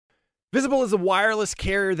Visible is a wireless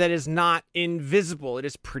carrier that is not invisible. It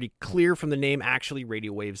is pretty clear from the name. Actually,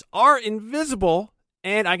 radio waves are invisible.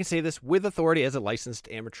 And I can say this with authority as a licensed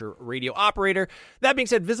amateur radio operator. That being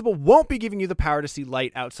said, Visible won't be giving you the power to see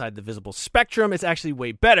light outside the visible spectrum. It's actually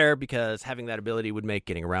way better because having that ability would make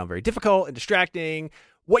getting around very difficult and distracting.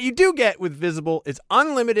 What you do get with Visible is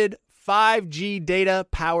unlimited 5G data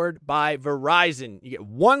powered by Verizon. You get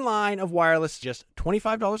one line of wireless, just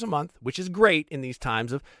 $25 a month, which is great in these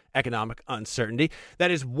times of economic uncertainty. That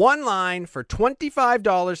is one line for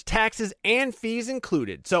 $25, taxes and fees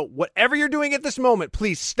included. So whatever you're doing at this moment,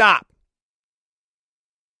 please stop.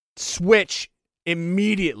 Switch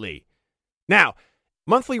immediately. Now,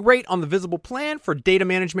 monthly rate on the Visible plan for data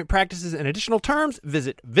management practices and additional terms,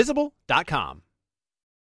 visit visible.com.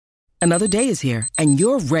 Another day is here, and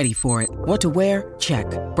you're ready for it. What to wear? Check.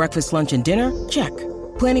 Breakfast, lunch, and dinner? Check.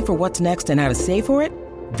 Planning for what's next and how to save for it?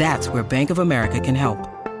 That's where Bank of America can help.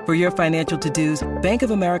 For your financial to-dos, Bank of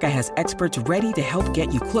America has experts ready to help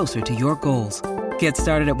get you closer to your goals. Get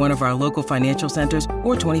started at one of our local financial centers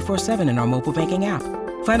or 24/7 in our mobile banking app.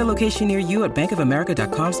 Find a location near you at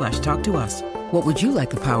bankofamerica.com/talktous. What would you like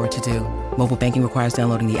the power to do? Mobile banking requires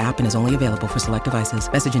downloading the app and is only available for select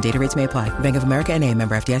devices. Message and data rates may apply. Bank of America N.A.,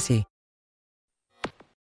 member FDIC.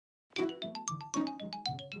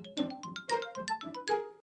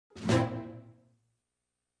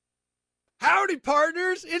 Howdy,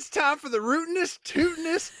 partners. It's time for the rootinest,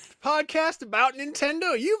 tootinest podcast about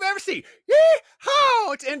Nintendo you've ever seen.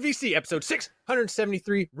 Yee-haw! It's NVC, episode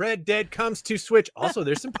 673. Red Dead comes to Switch. Also,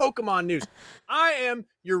 there's some Pokemon news. I am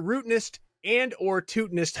your rootinest and or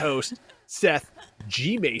tootinest host, Seth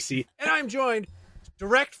G. Macy, and I'm joined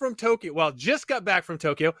direct from Tokyo. Well, just got back from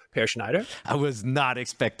Tokyo, Per Schneider. I was not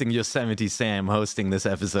expecting Yosemite Sam hosting this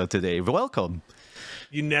episode today. Welcome.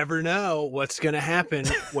 You never know what's going to happen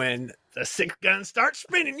when the six gun starts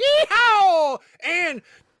spinning. Yeehaw! And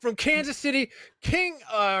from Kansas City, King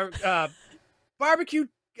Barbecue,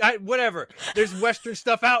 whatever. There's Western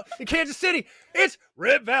stuff out in Kansas City. It's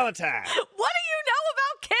Rip Valentine. What do you know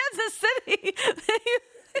about Kansas City?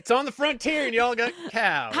 It's on the frontier and y'all got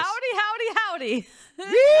cows. Howdy.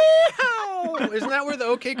 Yeehaw! Isn't that where the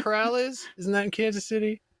OK Corral is? Isn't that in Kansas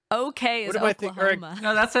City? OK is Oklahoma.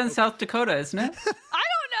 No, that's in South Dakota, isn't it? I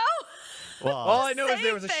don't know. Well, all I know is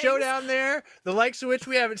there was a showdown there, the likes of which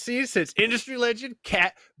we haven't seen since industry legend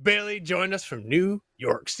Kat Bailey joined us from New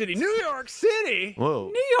York City. New York City? Whoa.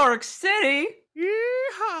 New York City?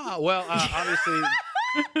 Yeehaw! Well, obviously,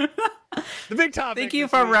 the big topic. Thank you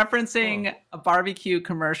for referencing a barbecue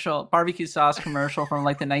sauce commercial from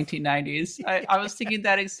like the 1990s. I was thinking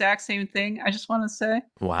that exact same thing. I just want to say.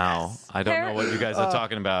 Wow. I don't know what you guys are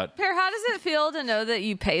talking about. Per, how does it feel to know that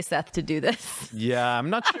you pay Seth to do this? Yeah, I'm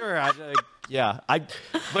not sure.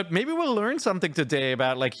 But maybe we'll learn something today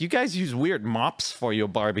about, like, you guys use weird mops for your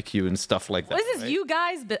barbecue and stuff like that. What is this, right? You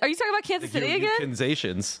guys? Are you talking about Kansas City again? You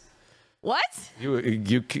Kansasians. What? You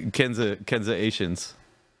Kansasians.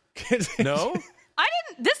 No? I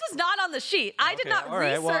didn't. This was not on the sheet. I did not research. All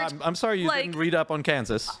right. Well, I'm sorry you didn't read up on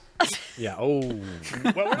Kansas. Yeah. Oh.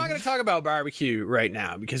 Well, we're not going to talk about barbecue right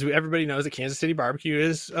now because everybody knows that Kansas City barbecue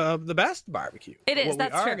is the best barbecue. It is.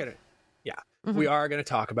 That's true. We are going to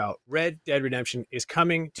talk about Red Dead Redemption is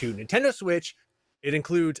coming to Nintendo Switch. It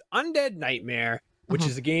includes Undead Nightmare, which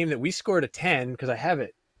is a game that we scored a 10 because I have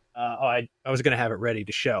it. I was going to have it ready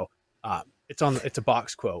to show. It's a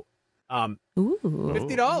box quote.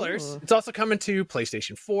 $50. It's also coming to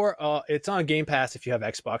PlayStation 4. It's on Game Pass if you have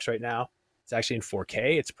Xbox right now. It's actually in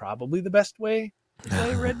 4K. It's probably the best way to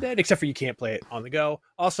play Red Dead, except for you can't play it on the go.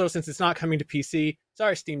 Also, since it's not coming to PC,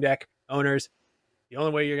 sorry, Steam Deck owners, the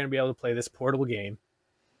only way you're going to be able to play this portable game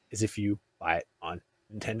is if you buy it on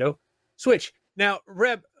Nintendo Switch. Now,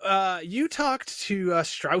 Reb, you talked to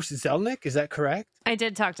Strauss Zelnick. Is that correct? I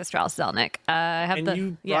did talk to Strauss Zelnick.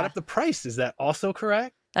 You brought up the price. Is that also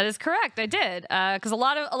correct? That is correct. I did because a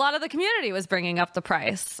lot of the community was bringing up the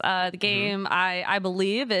price. The game, I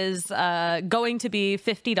believe, is going to be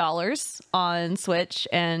 $50 on Switch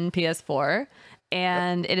and PS4,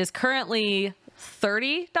 and it is currently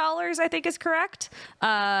 $30, I think is correct,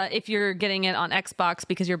 if you're getting it on Xbox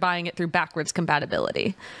because you're buying it through backwards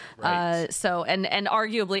compatibility. Right. And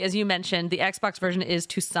arguably, as you mentioned, the Xbox version is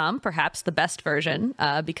to some perhaps the best version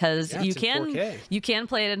because you can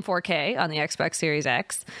play it in 4K on the Xbox Series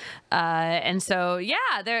X. And so,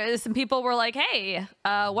 some people were like, hey,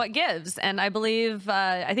 what gives? And I believe,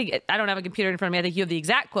 I don't have a computer in front of me. I think you have the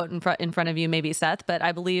exact quote in front of you, maybe, Seth. But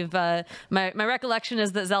I believe my recollection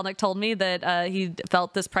is that Zelnick told me that he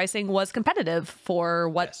felt this pricing was competitive for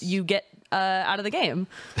what you get out of the game.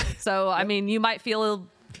 So, I mean, you might feel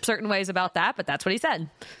certain ways about that, but that's what he said.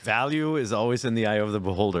 Value is always in the eye of the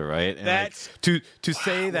beholder, right? And That's to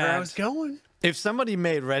say where I that was going. if somebody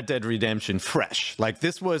made Red Dead Redemption fresh, like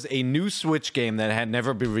this was a new Switch game that had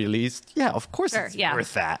never been released, yeah, of course Sure, it's yeah.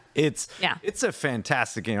 worth that. It's a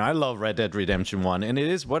fantastic game. I love Red Dead Redemption 1, and it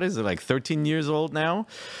is, what is it, like 13 years old now?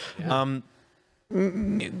 Yeah.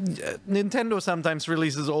 Nintendo sometimes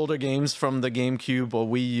releases older games from the GameCube or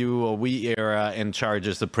Wii U or Wii era and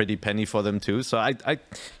charges a pretty penny for them too. So I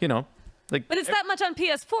you know, like, but it's that much on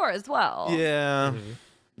PS4 as well. Yeah,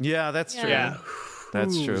 yeah, that's true. Yeah.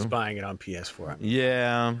 That's Who's true. buying it on PS4?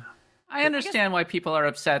 Yeah, I understand why people are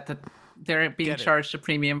upset that they're being charged a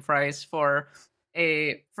premium price for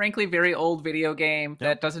a frankly very old video game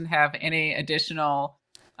that doesn't have any additional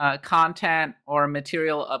content or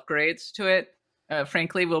material upgrades to it.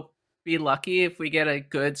 Frankly, we'll be lucky if we get a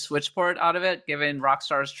good Switch port out of it, given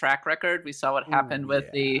Rockstar's track record. We saw what happened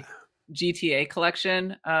with the GTA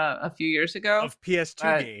collection a few years ago. Of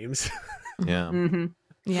PS2 games. yeah. Mm-hmm.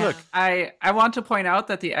 Yeah. Look, I want to point out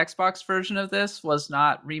that the Xbox version of this was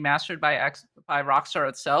not remastered by Rockstar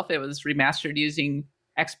itself. It was remastered using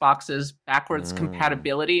Xbox's backwards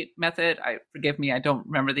compatibility method. Forgive me, I don't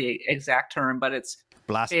remember the exact term, but it's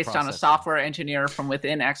based on a software engineer from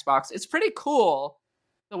within Xbox. It's pretty cool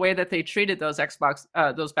the way that they treated those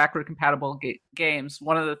those backward compatible games.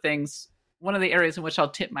 One of the areas in which I'll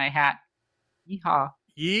tip my hat,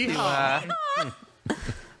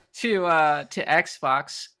 to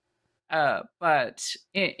Xbox. But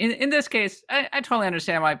in this case, I totally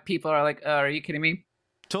understand why people are like, are you kidding me?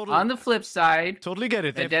 Totally. On the flip side, totally get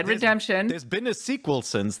it. Red Dead Redemption. There's been a sequel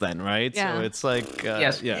since then, right? Yeah. So it's like,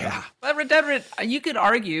 yes, yeah. But you could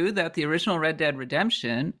argue that the original Red Dead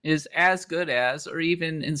Redemption is as good as, or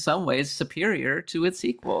even in some ways superior to its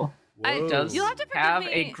sequel. It does You'll have to forgive have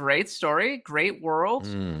me. a great story, great world,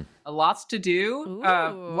 lots to do.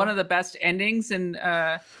 Ooh. One of the best endings in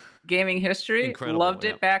gaming history. Incredible, Loved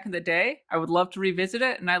it back in the day. I would love to revisit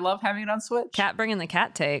it, and I love having it on Switch. Cat bringing the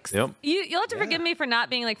cat takes. Yep. You'll have to forgive me for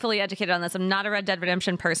not being like fully educated on this. I'm not a Red Dead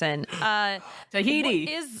Redemption person.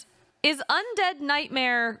 Tahiti. Is Undead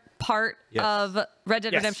Nightmare part of Red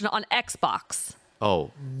Dead Redemption on Xbox?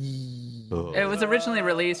 Oh. It was originally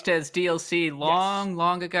released as DLC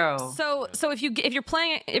long ago. So if you're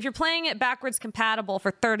playing it backwards compatible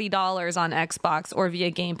for $30 on Xbox or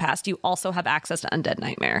via Game Pass, do you also have access to Undead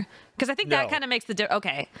Nightmare? Because I think that No. kind of makes the difference.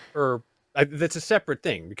 Okay. That's a separate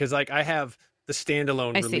thing because like I have the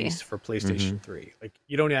standalone I see. release for PlayStation 3. Like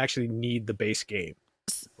you don't actually need the base game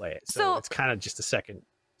to play it. So it's kind of just a second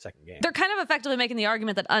game. They're kind of effectively making the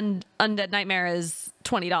argument that Undead Nightmare is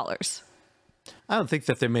 $20. I don't think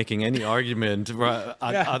that they're making any argument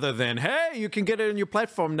other than, hey, you can get it on your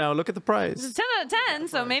platform now. Look at the price. It's 10 out of 10,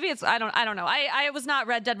 so maybe it's I don't know. I was not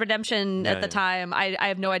Red Dead Redemption at the time. I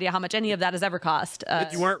have no idea how much any of that has ever cost.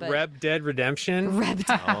 You weren't Red Dead Redemption? Red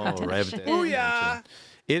Dead Oh, Red Dead. Booyah!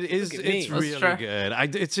 It is. It's really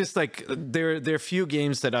good. It's just like there are few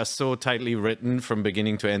games that are so tightly written from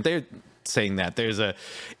beginning to end. They're saying that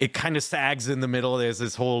it kind of sags in the middle. There's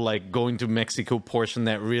this whole like going to Mexico portion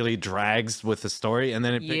that really drags with the story, and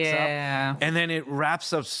then it picks up, and then it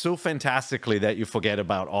wraps up so fantastically that you forget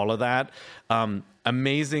about all of that.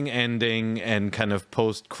 Amazing ending and kind of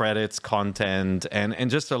post credits content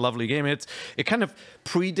and just a lovely game. It kind of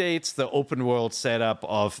predates the open world setup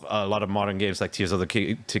of a lot of modern games like Tears of the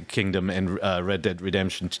Kingdom and Red Dead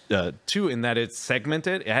Redemption 2 in that it's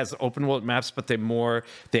segmented. It has open world maps, but they're more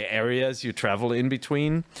the areas you travel in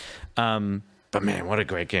between. But man, what a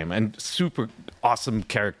great game, and super awesome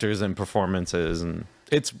characters and performances, and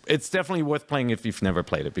it's definitely worth playing if you've never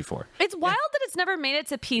played it before. It's wild that it's never made it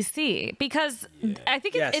to PC because I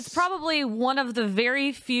think it's probably one of the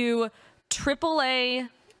very few AAA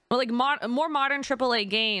or like more modern AAA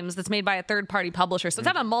games that's made by a third-party publisher. So it's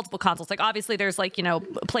out on multiple consoles. Like obviously there's like,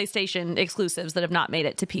 PlayStation exclusives that have not made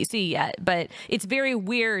it to PC yet, but it's very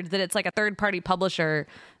weird that it's like a third-party publisher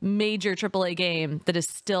major AAA game that is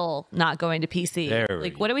still not going to PC.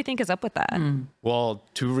 Like what do we think is up with that? Well,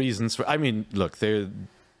 two reasons. Look,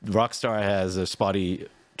 Rockstar has a spotty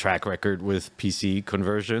track record with PC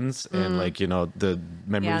conversions, and the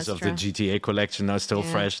memories of the GTA collection are still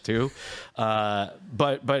fresh too.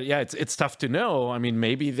 But yeah, it's tough to know.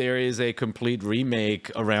 Maybe there is a complete remake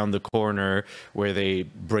around the corner where they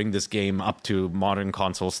bring this game up to modern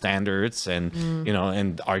console standards, and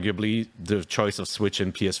and arguably the choice of Switch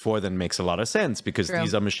and PS4 then makes a lot of sense because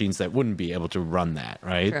these are machines that wouldn't be able to run that,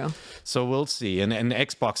 right? True. So we'll see. And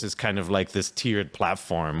Xbox is kind of like this tiered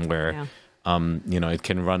platform where it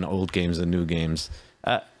can run old games and new games.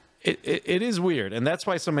 It is weird, and that's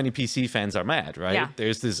why so many PC fans are mad, right? Yeah.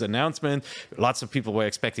 There's this announcement. Lots of people were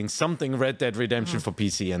expecting something Red Dead Redemption for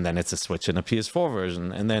PC, and then it's a Switch and a PS4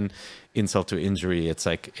 version. And then, insult to injury, it's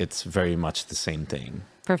like it's very much the same thing.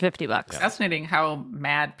 For $50. Fascinating how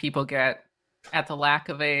mad people get at the lack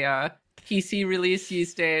of a PC release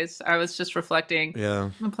these days. I was just reflecting. Yeah.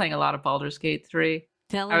 I've been playing a lot of Baldur's Gate 3.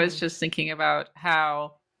 Tell I was me. just thinking about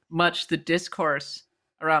how much the discourse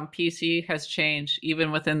around PC has changed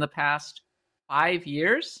even within the past 5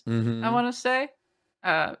 years, Mm-hmm. I want to say.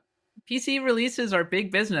 PC releases are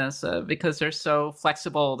big business because they're so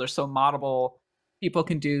flexible, they're so moddable, people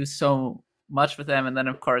can do so much with them. And then,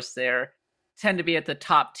 of course, they tend to be at the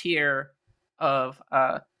top tier of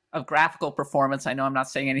graphical performance. I know I'm not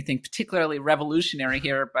saying anything particularly revolutionary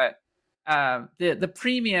here, but the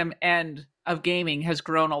premium end of gaming has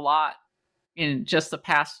grown a lot in just the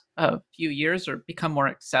past few years, or become more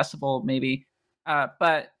accessible maybe.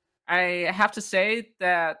 But I have to say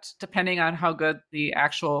that depending on how good the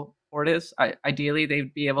actual port is, ideally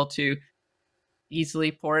they'd be able to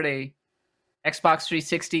easily port a Xbox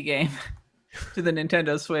 360 game to the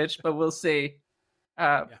Nintendo Switch, but we'll see.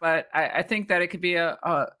 But I think that it could be a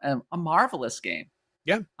marvelous game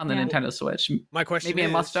on the Nintendo Switch. My question maybe is,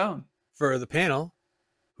 a must own. for the panel,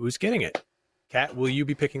 who's getting it? Kat, will you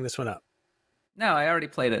be picking this one up? No, I already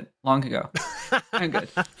played it long ago. I'm good.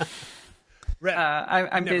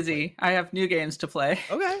 I'm busy. I have new games to play.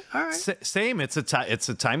 Okay, all right. Same. It's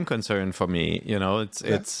a time concern for me. You know,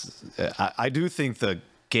 I do think the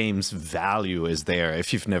game's value is there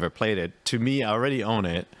if you've never played it. To me, I already own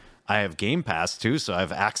it. I have Game Pass too, so I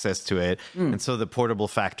have access to it, and so the portable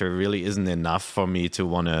factor really isn't enough for me to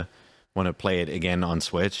want to play it again on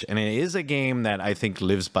Switch. And it is a game that I think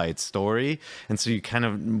lives by its story, and so you kind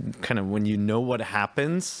of when you know what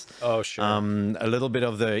happens, Oh, sure. a little bit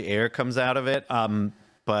of the air comes out of it.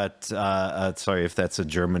 But sorry if that's a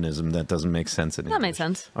Germanism that doesn't make sense in English. That made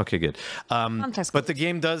sense. Okay, good. But the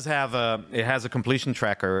game does have a completion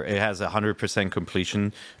tracker. It has a 100%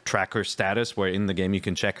 completion tracker status, where in the game you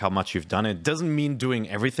can check how much you've done. It doesn't mean doing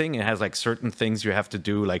everything. It has like certain things you have to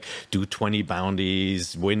do, like do 20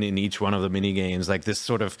 bounties, win in each one of the mini games, like this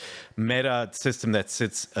sort of meta system that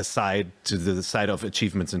sits aside to the side of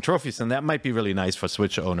achievements and trophies. And that might be really nice for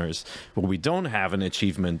Switch owners, but we don't have an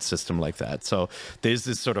achievement system like that. So there's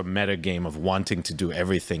this sort of meta game of wanting to do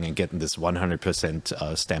everything and getting this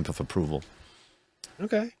 100% stamp of approval.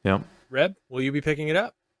 Okay. Yeah. Reb, will you be picking it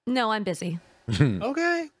up? No, I'm busy.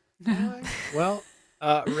 Okay. All right. Well,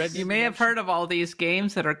 Red, You may have heard of all these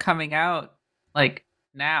games that are coming out like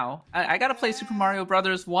now. I got to play Super Mario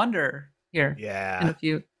Brothers Wonder here. Yeah.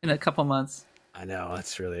 In a couple months. I know,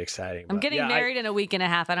 that's really exciting. I'm getting married in a week and a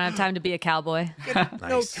half. I don't have time to be a cowboy.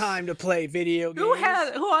 No time to play video games.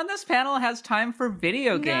 Who on this panel has time for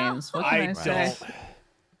video games? What can I say?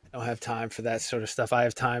 I don't have time for that sort of stuff. I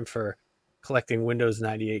have time for collecting Windows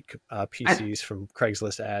 98 PCs from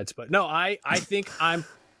Craigslist ads. But no, I think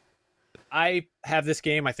I have this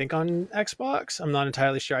game, I think, on Xbox. I'm not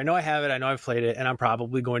entirely sure. I know I have it. I know I've played it, and I'm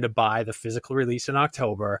probably going to buy the physical release in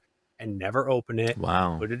October and never open it.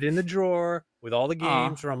 Wow. Put it in the drawer with all the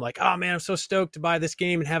games where I'm like, oh man, I'm so stoked to buy this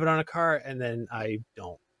game and have it on a cart, and then I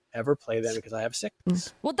don't ever play them because I have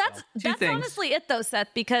sickness. Well, that's things. honestly it though, Seth,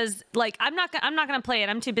 because like I'm not going to play it.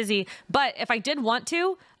 I'm too busy. But if I did want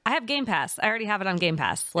to, I have Game Pass. I already have it on Game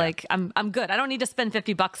Pass. Like I'm good. I don't need to spend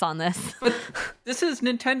 $50 on this. But this is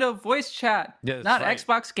Nintendo voice chat, Yeah, not right.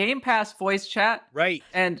 Xbox Game Pass voice chat. Right.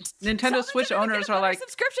 And Nintendo Tell me Switch you're gonna owners get a are like,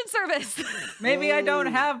 subscription service. maybe I don't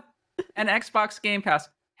have an Xbox Game Pass.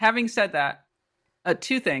 Having said that,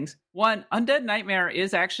 two things. One, Undead Nightmare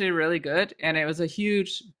is actually really good, and it was a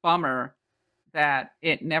huge bummer that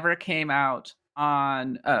it never came out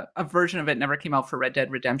on a version of it never came out for Red Dead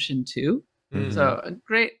Redemption 2. Mm-hmm. So a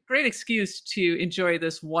great excuse to enjoy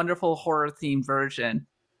this wonderful horror themed version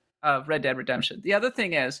of Red Dead Redemption. The other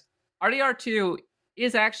thing is RDR2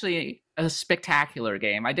 is actually a spectacular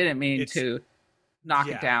game. I didn't mean to knock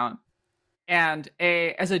it down. And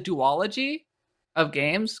as a duology of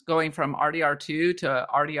games going from RDR2 to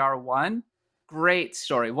RDR1, great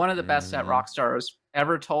story. One of the best that Rockstar has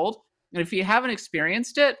ever told. And if you haven't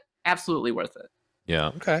experienced it, absolutely worth it. Yeah.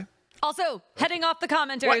 Okay. Also, heading off the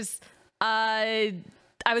commenters, I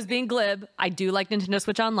was being glib. I do like Nintendo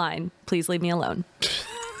Switch Online. Please leave me alone.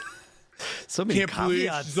 So many Can't believe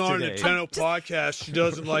caveats she's on a today. Nintendo podcast. She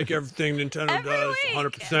doesn't like everything Nintendo Every does week.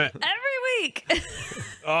 100%. Every week.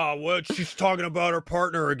 Oh, what? She's talking about her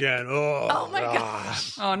partner again. Oh my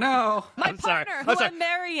gosh. Oh no. My sorry. partner, I'm who sorry. I'm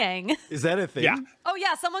marrying. Is that a thing? Yeah. Oh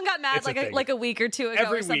yeah, someone got mad It's a thing. like a week or two ago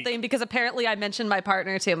Every or something week. because apparently I mentioned my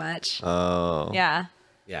partner too much. Oh. Yeah.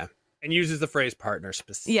 Yeah. And uses the phrase partner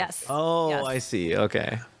specifically. Yes. Oh, Yes. I see.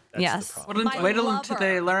 Okay. That's Yes. the problem. Wait till lover.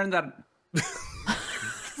 they learn that.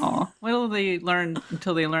 Oh, wait till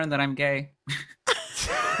they learn that I'm gay.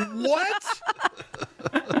 What?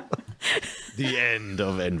 The end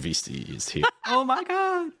of NVC is here. Oh my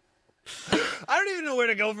god. I don't even know where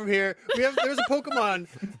to go from here. There was a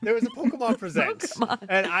Pokemon Presents,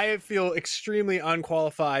 and I feel extremely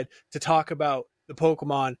unqualified to talk about the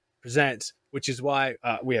Pokemon Presents, which is why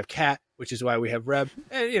we have Kat, which is why we have Reb,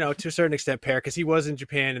 and to a certain extent Pear, because he was in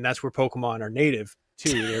Japan, and that's where Pokemon are native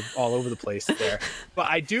too. They're all over the place there. But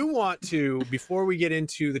I do want to, before we get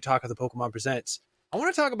into the talk of the Pokemon Presents, I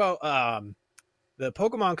want to talk about the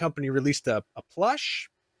Pokemon Company released a plush.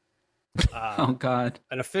 Oh god.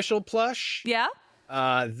 An official plush. Yeah.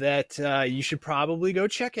 That you should probably go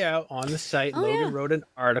check out on the site. Logan wrote an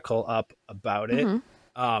article up about it.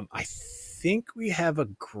 I think we have a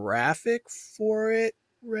graphic for it,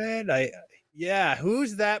 Red.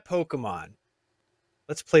 Who's that Pokemon?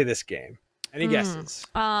 Let's play this game. Any guesses?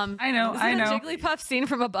 I know. Is it a Jigglypuff seen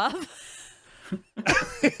from above?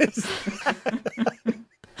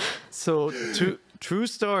 So, true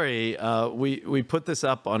story. We put this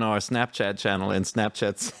up on our Snapchat channel, and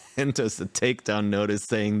Snapchat sent us a takedown notice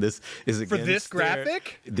saying this is against For this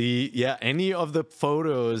graphic? Any of the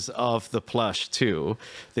photos of the plush too.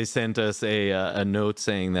 They sent us a note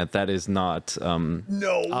saying that is not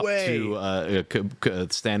No up way. to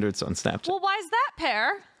standards on Snapchat. Well, why is that,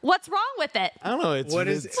 Pear? What's wrong with it? I don't know.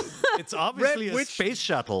 It's obviously Red, a space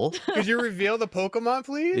shuttle. Could you reveal the Pokemon,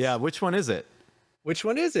 please? Yeah, which one is it? Which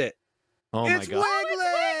one is it? Oh It's my god.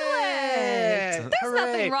 Wiglet! There's Hooray.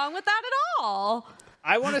 nothing wrong with that at all.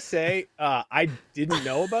 I want to say I didn't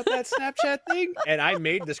know about that Snapchat thing, and I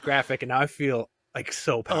made this graphic, and now I feel like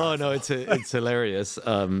so powerful. Oh no, it's hilarious.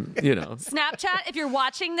 Snapchat, if you're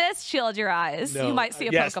watching this, shield your eyes. No. You might see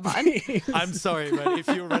a Yes, Pokemon. please. I'm sorry, but if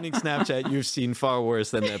you're running Snapchat, you've seen far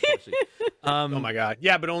worse than that plushie. Oh my god.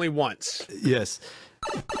 Yeah, but only once. Yes.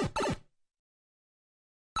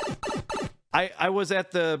 I was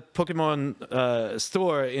at the Pokemon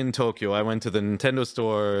store in Tokyo. I went to the Nintendo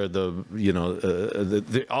store.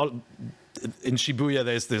 In Shibuya,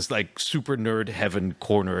 there's this like super nerd heaven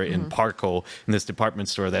corner in Parco in this department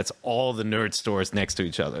store. That's all the nerd stores next to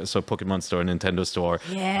each other. So Pokemon store, Nintendo store,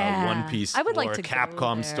 One Piece store, I would like to go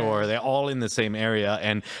Capcom there. store. They're all in the same area.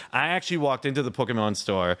 And I actually walked into the Pokemon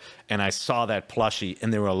store and I saw that plushie,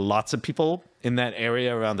 and there were lots of people in that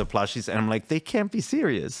area around the plushies, and I'm like, they can't be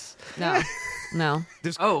serious. No.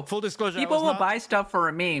 Full disclosure, People will buy stuff for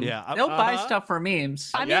a meme. Yeah, They'll buy stuff for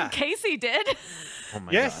memes. I mean, Casey did. Oh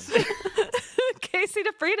my Yes. god. Casey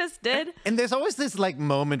DeFreitas did. And there's always this like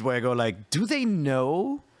moment where I go like, do they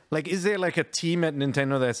know? Like, is there like a team at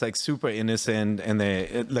Nintendo that's like super innocent, and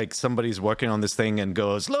they like somebody's working on this thing and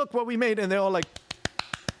goes, look what we made, and they're all like,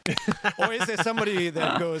 or is there somebody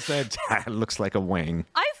that goes that looks like a wang?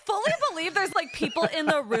 I fully believe there's like people in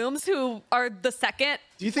the rooms who are the second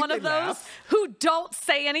Do you think one of they those laugh? who don't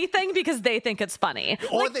say anything because they think it's funny.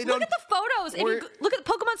 Or Like, they look don't- at the photos. If you look at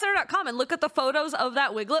PokemonCenter.com and look at the photos of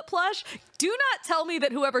that Wiglet plush. Do not tell me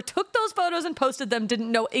that whoever took those photos and posted them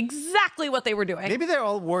didn't know exactly what they were doing. Maybe they're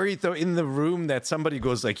all worried though in the room that somebody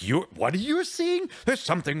goes like, what are you seeing? There's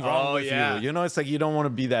something wrong with yeah. you. It's like you don't want to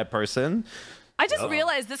be that person. I just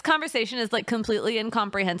realized this conversation is like completely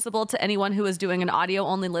incomprehensible to anyone who is doing an audio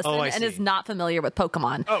only listen I and see. is not familiar with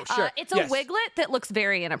Pokemon. Oh, sure. It's a Yes. Wiglet that looks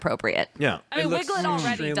very inappropriate. Yeah. I mean, It looks Wiglet already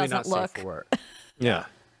extremely doesn't not safe look. for work. Yeah.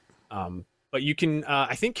 But you can.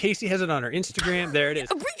 I think Casey has it on her Instagram. There it is.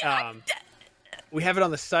 We have it on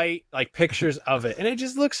the site, like pictures of it, and it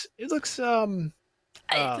just looks. It looks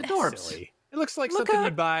adorbs. silly. It looks like something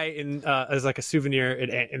you'd buy in as like a souvenir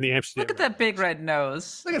in the Amsterdam. Look at that big red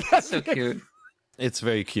nose. Look at that. So cute. It's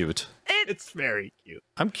very cute. It's very cute.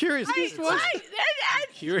 I'm curious.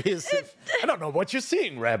 Curious. I don't know what you're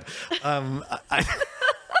seeing, Reb.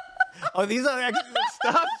 Oh, these are actually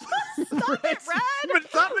Stop. Stop it, Brad. But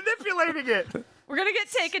stop manipulating it. We're gonna get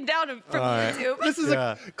taken down from YouTube. This is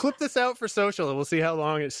clip this out for social, and we'll see how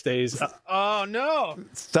long it stays. Oh no!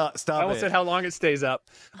 Stop I almost it. said how long it stays up.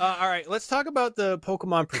 All right, let's talk about the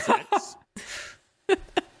Pokemon Presents.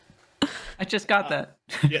 I just got that.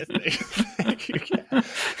 Yes, thank you.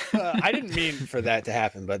 I didn't mean for that to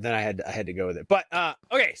happen, but then I had to go with it. But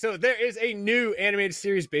okay, so there is a new animated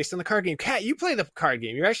series based on the card game. Kat, you play the card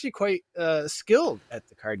game. You're actually quite skilled at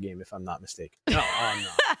the card game, if I'm not mistaken. No, I'm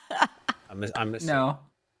not. I'm mistaken. No.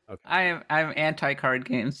 Okay. I'm anti-card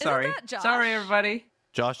games. Sorry. that Josh? Sorry, everybody.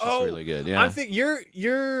 Josh is really good. Yeah. I think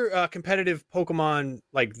you're a competitive Pokemon,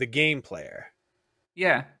 like the game player.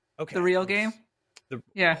 Yeah. Okay, The real game? The-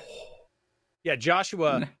 Yeah. Yeah,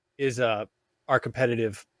 Joshua is our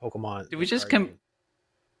competitive Pokemon. Did we just come?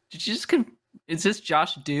 Did you just come? Is this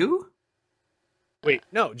Josh Do? Wait,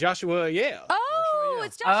 no, Joshua Yale. Oh,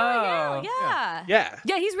 it's Joshua Yale. Yeah.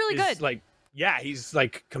 Yeah, he's really good. He's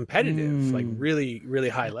like competitive, like really, really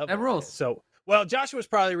high level. That rules. So, well, Joshua's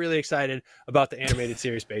probably really excited about the animated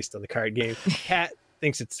series based on the card game. Kat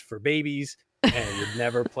thinks it's for babies and would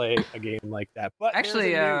never play a game like that. But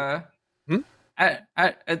actually,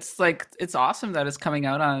 it's awesome that it's coming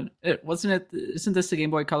out on it. Isn't this the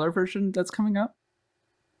Game Boy Color version that's coming out?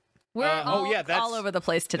 We're all over the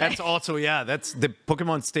place today. That's also, that's the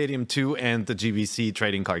Pokemon Stadium 2 and the GBC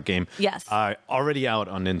trading card game. Yes. Are already out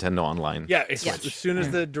on Nintendo Online. Yeah, as soon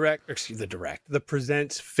as the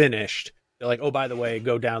present's finished, they're like, oh, by the way,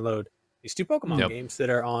 go download these 2 Pokemon games that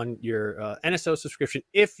are on your NSO subscription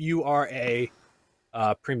if you are a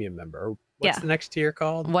premium member. What's the next tier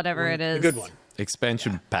called? Whatever it is. The good one.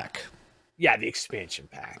 Expansion pack. Yeah, the expansion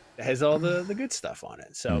pack that has all the good stuff on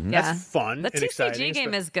it. So that's fun. The and exciting. TCG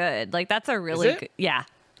game is good. Like that's a really good. Yeah.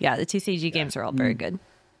 The TCG games are all very good.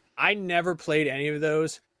 I never played any of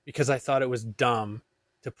those because I thought it was dumb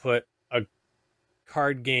to put a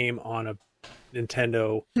card game on a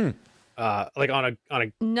Nintendo, like on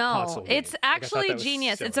a console game. It's actually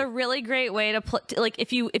genius. Silly. It's a really great way to play. Like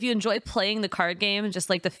if you enjoy playing the card game, just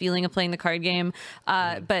like the feeling of playing the card game,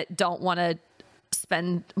 but don't want to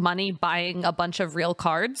spend money buying a bunch of real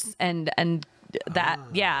cards and that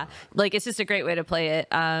like it's just a great way to play it.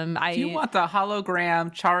 If you want the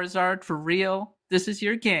hologram Charizard for real, this is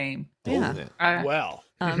your game. It's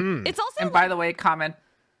also and by the way,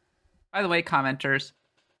 commenters,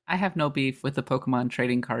 I have no beef with the Pokemon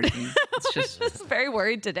trading card game. It's just very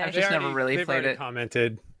worried today. I've just never really played it.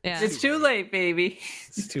 Commented. Yeah. It's too late, baby.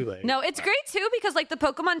 It's too late. No, it's great too because like the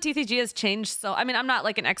Pokemon TCG has changed. So I mean, I'm not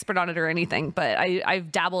like an expert on it or anything, but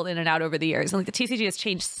I've dabbled in and out over the years, and like the TCG has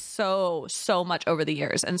changed so much over the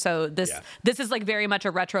years. And so this is like very much a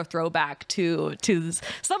retro throwback to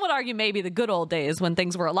some would argue maybe the good old days when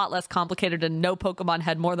things were a lot less complicated and no Pokemon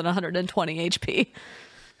had more than 120 HP.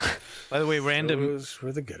 By the way, those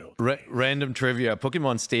were the good old random trivia.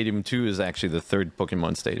 Pokemon Stadium 2 is actually the 3rd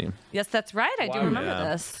Pokemon Stadium. Yes, that's right. I do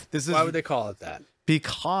remember this. Why would they call it that?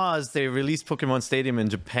 Because they released Pokemon Stadium in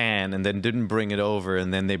Japan and then didn't bring it over,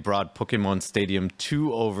 and then they brought Pokemon Stadium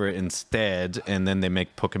 2 over instead, and then they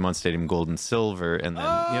make Pokemon Stadium Gold and Silver, and then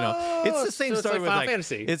it's the same story like with Final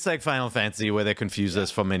Fantasy. It's like Final Fantasy, where they confused us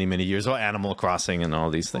for many years, or Animal Crossing and all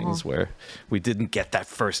these things, where we didn't get that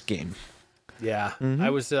first game. Yeah,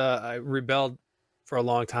 I rebelled for a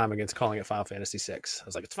long time against calling it Final Fantasy VI. I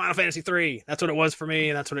was like, it's Final Fantasy 3. That's what it was for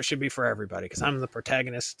me, and that's what it should be for everybody, because I'm the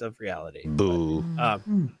protagonist of reality. Boo. But,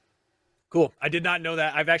 cool. I did not know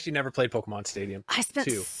that. I've actually never played Pokemon Stadium. I spent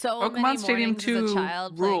 2. so Pokemon many Stadium mornings 2 as a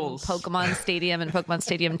child rules. playing Pokemon Stadium and Pokemon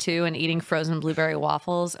Stadium 2 and eating frozen blueberry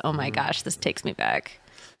waffles. Oh my gosh, this takes me back.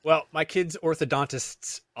 Well, my kid's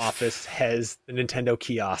orthodontist's office has the Nintendo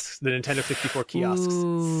kiosks, the Nintendo 64 kiosks,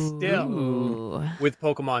 still with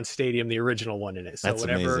Pokemon Stadium, the original one in it. So that's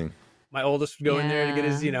whenever amazing. My oldest would go in there to get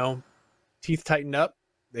his, teeth tightened up,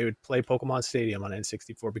 they would play Pokemon Stadium on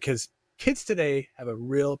N64 because kids today have a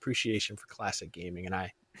real appreciation for classic gaming, and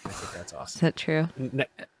I think that's awesome. Is that true?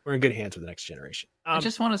 We're in good hands with the next generation. I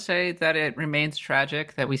just want to say that it remains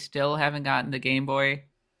tragic that we still haven't gotten the Game Boy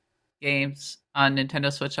games on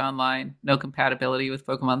Nintendo Switch Online. No compatibility with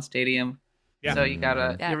Pokemon Stadium. Yeah. So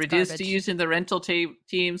you're reduced to using the rental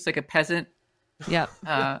teams like a peasant. Yep.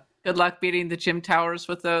 Good luck beating the gym towers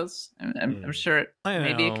with those. I'm sure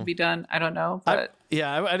maybe it can be done. I don't know, but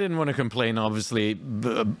I didn't want to complain, obviously,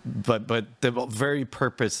 but the very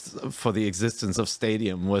purpose for the existence of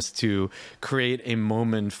Stadium was to create a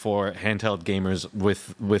moment for handheld gamers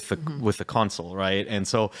with the console, right? And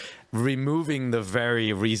so removing the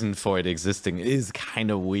very reason for it existing is kind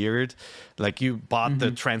of weird. Like you bought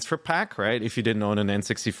the transfer pack, right? If you didn't own an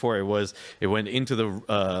N64, it went into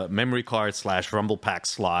the memory card / rumble pack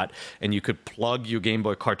slot, and you could plug your Game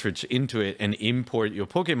Boy cartridge into it and import your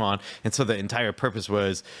Pokemon. And so the entire purpose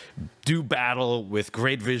was do battle with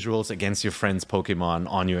great visuals against your friend's Pokemon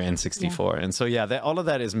on your N64. And so all of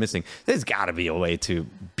that is missing. There's got to be a way to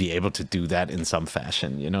be able to do that in some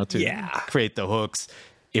fashion, to create the hooks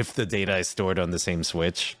if the data is stored on the same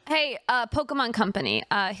Switch. Hey, Pokemon Company.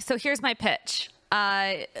 So here's my pitch.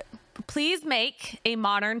 please make a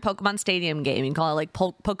modern Pokemon Stadium game. You can call it like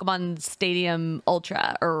Pokemon Stadium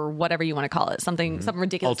Ultra or whatever you want to call it. Something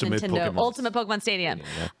ridiculous. Ultimate Pokemon Stadium.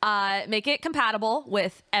 Yeah. Make it compatible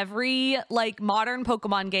with every like modern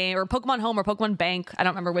Pokemon game or Pokemon Home or Pokemon Bank. I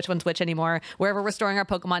don't remember which one's which anymore. Wherever we're storing our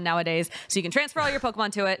Pokemon nowadays, so you can transfer all your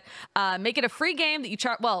Pokemon to it. Make it a free game that you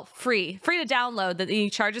charge. Well, free to download that you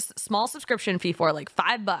charge a small subscription fee for, like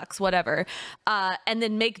 $5, whatever. And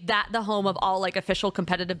then make that the home of all like official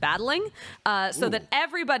competitive battling, so that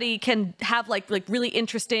everybody can have like really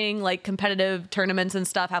interesting like competitive tournaments and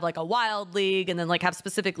stuff. Have like a wild league, and then like have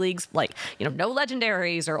specific leagues like no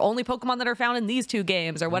legendaries or only Pokemon that are found in these 2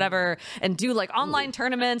 games or whatever, and do like online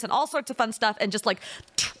tournaments and all sorts of fun stuff, and just like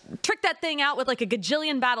trick that thing out with like a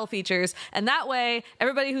gajillion battle features, and that way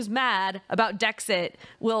everybody who's mad about Dexit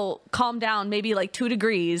will calm down maybe like 2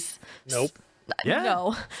 degrees. Nope. Yeah.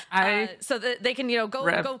 No. So that they can,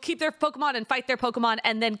 go keep their Pokemon and fight their Pokemon,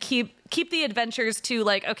 and then keep the adventures to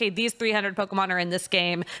like, okay, these 300 Pokemon are in this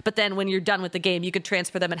game, but then when you're done with the game, you could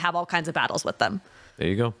transfer them and have all kinds of battles with them. There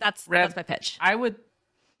you go. That's my pitch. I would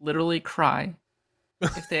literally cry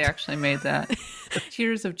if they actually made that.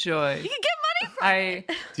 Tears of joy. You can get money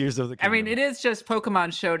from it. Tears of the I mean, it is just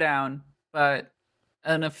Pokemon Showdown, but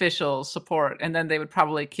an official support, and then they would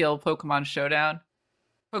probably kill Pokemon Showdown.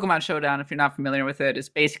 Pokemon Showdown, if you're not familiar with it, is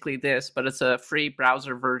basically this, but it's a free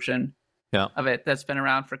browser version of it that's been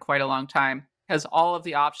around for quite a long time. Has all of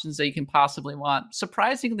the options that you can possibly want.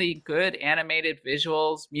 Surprisingly good animated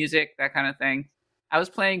visuals, music, that kind of thing. I was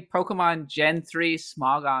playing Pokemon Gen 3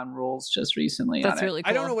 Smogon rules just recently. That's really cool.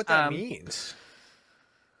 I don't know what that means.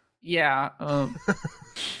 Yeah.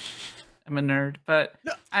 I'm a nerd, but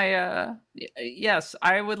yes,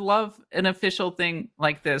 I would love an official thing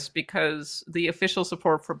like this, because the official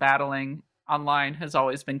support for battling online has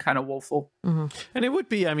always been kind of woeful. Mm-hmm. And it would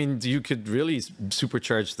be, I mean, you could really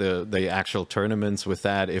supercharge the actual tournaments with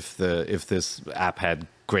that if this app had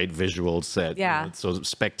great visuals that so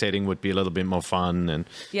spectating would be a little bit more fun. And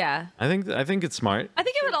I think it's smart. I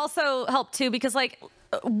think it would also help too, because like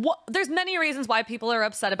there's many reasons why people are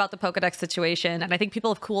upset about the Pokedex situation, and I think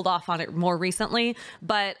people have cooled off on it more recently,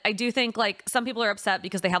 but I do think like some people are upset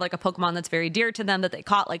because they have like a Pokemon that's very dear to them that they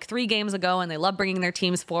caught like 3 games ago, and they love bringing their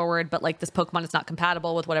teams forward, but like this Pokemon is not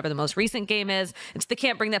compatible with whatever the most recent game is, and so they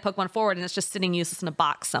can't bring that Pokemon forward, and it's just sitting useless in a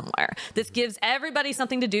box somewhere. This gives everybody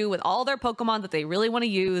something to do with all their Pokemon that they really want to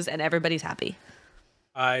use, and everybody's happy.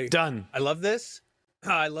 Done. I love this.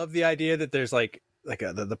 I love the idea that there's like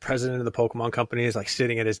the president of the Pokemon company is like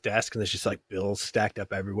sitting at his desk, and there's just like bills stacked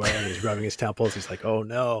up everywhere, and he's rubbing his temples. He's like, "Oh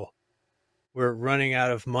no, we're running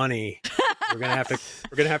out of money. We're gonna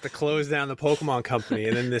have to close down the Pokemon company."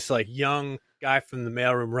 And then this like young guy from the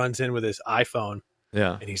mailroom runs in with his iPhone,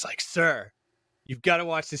 and he's like, "Sir, you've got to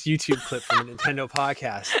watch this YouTube clip from the Nintendo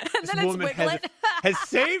podcast. This woman has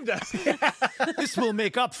saved us. This will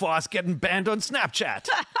make up for us getting banned on Snapchat."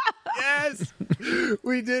 Yes,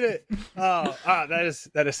 we did it.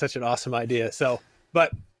 That is such an awesome idea. So,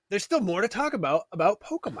 but there's still more to talk about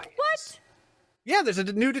Pokemon. What? Yeah, there's a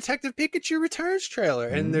new Detective Pikachu Returns trailer,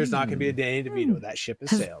 and there's not going to be a Danny DeVito. That ship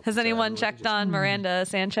has sailed. Has anyone checked on Miranda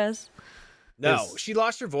Sanchez? No, she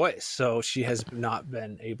lost her voice, so she has not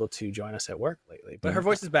been able to join us at work lately. But her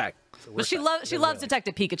voice is back. So but she loves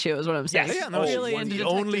Detective Pikachu, is what I'm saying. Yeah, no, really she's the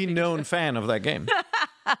only known fan of that game.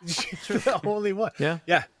 She's the only one.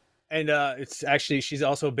 Yeah. And it's actually, she's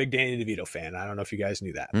also a big Danny DeVito fan. I don't know if you guys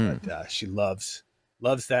knew that, but she loves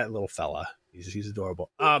that little fella. He's adorable.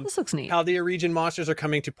 This looks neat. Paldea region monsters are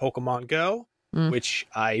coming to Pokemon Go, which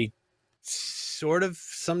I sort of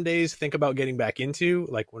some days think about getting back into.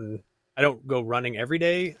 Like when I don't go running every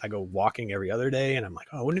day, I go walking every other day, and I'm like,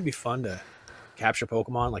 oh, wouldn't it be fun to capture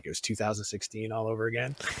Pokemon like it was 2016 all over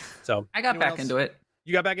again? So I got back into it.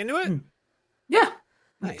 You got back into it? Yeah,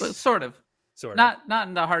 nice. Sort of. Not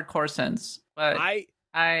in the hardcore sense, but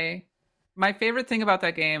my favorite thing about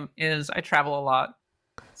that game is I travel a lot.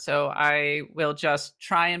 So I will just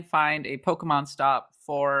try and find a Pokemon stop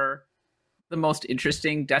for the most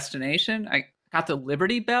interesting destination. I got the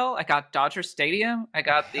Liberty Bell, I got Dodger Stadium, I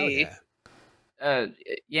got the I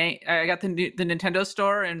got the Nintendo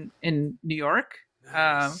store in New York.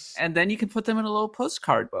 Nice. And then you can put them in a little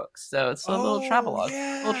postcard book. So it's a little travel log,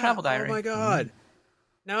 little travel diary. Oh my god.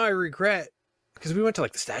 Now I regret, because we went to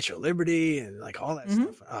like the Statue of Liberty and like all that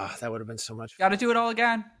stuff. Oh, that would have been so much fun. Got to do it all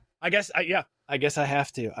again. I guess I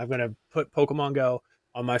have to. I'm going to put Pokemon Go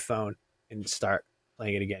on my phone and start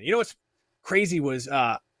playing it again. You know what's crazy was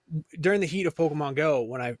during the heat of Pokemon Go,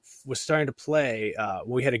 when I was starting to play,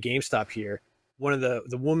 when we had a GameStop here, one of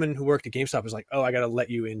the woman who worked at GameStop was like, "Oh, I got to let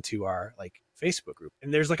you into our like Facebook group."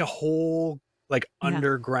 And there's like a whole like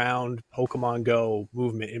underground Pokemon Go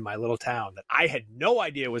movement in my little town that I had no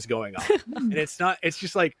idea was going on. And it's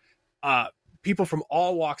just like people from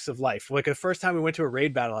all walks of life. Like the first time we went to a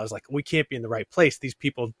raid battle, I was like, we can't be in the right place. These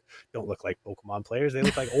people don't look like Pokemon players. They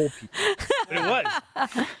look like old people. But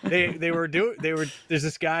it was. There's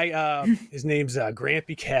this guy, his name's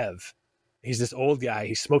Grampy Kev. He's this old guy.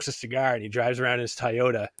 He smokes a cigar and he drives around in his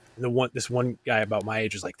Toyota. And this one guy about my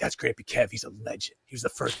age was like, "That's Grampy Kev. He's a legend. He was the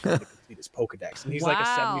first one to complete his Pokedex." And he's like a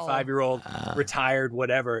 75-year-old, retired,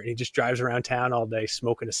 whatever. And he just drives around town all day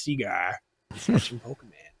smoking a cigar, catching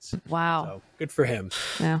Pokemans. Wow. So good for him.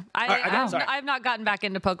 Yeah. I've not gotten back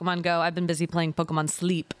into Pokemon Go. I've been busy playing Pokemon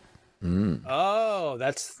Sleep. Oh,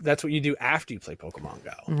 that's what you do after you play Pokemon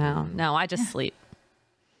Go. No, I just sleep.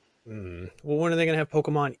 Well, when are they going to have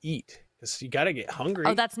Pokemon Eat? Because you got to get hungry.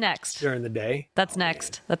 Oh, that's next. During the day. That's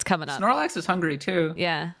next. Man. That's coming up. Snorlax is hungry too.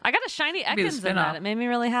 Yeah. I got a shiny Ekans in that. It made me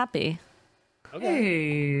really happy. Okay.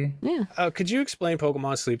 Hey. Yeah. Could you explain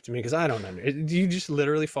Pokemon Sleep to me? Because I don't understand. Do you just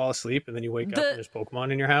literally fall asleep and then you wake up and there's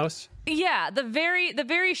Pokemon in your house? Yeah. The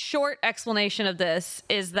very short explanation of this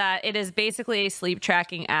is that it is basically a sleep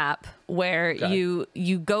tracking app where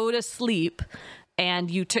you go to sleep.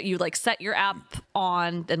 And you like set your app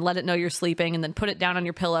on and let it know you're sleeping, and then put it down on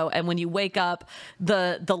your pillow. And when you wake up,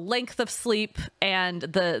 the length of sleep and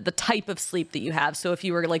the type of sleep that you have. So if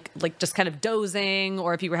you were like just kind of dozing,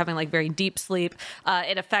 or if you were having like very deep sleep,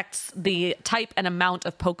 it affects the type and amount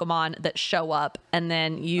of Pokemon that show up. And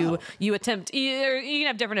then you attempt. You can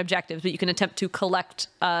have different objectives, but you can attempt to collect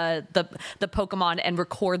the Pokemon and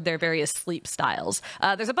record their various sleep styles.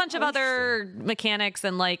 There's a bunch of other mechanics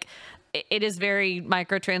and like. It is very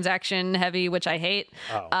microtransaction heavy, which I hate.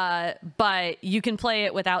 But you can play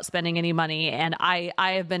it without spending any money. And I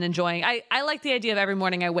have been enjoying. I like the idea of every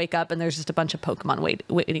morning I wake up and there's just a bunch of Pokemon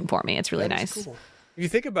waiting for me. It's really nice. Cool. If you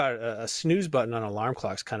think about it, a snooze button on an alarm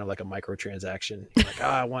clock is kind of like a microtransaction. You're like,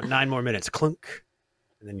 I want 9 more minutes. Clunk.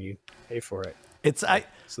 And then you pay for it.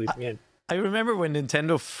 Sleeping in. I remember when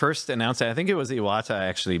Nintendo first announced it, I think it was Iwata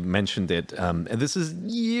actually mentioned it. And this is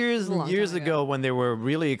years and years ago when they were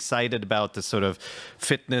really excited about the sort of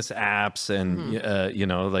fitness apps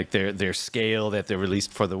and, like their scale that they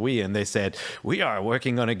released for the Wii. And they said, we are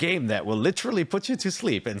working on a game that will literally put you to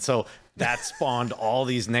sleep. And so that spawned all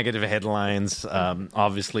these negative headlines,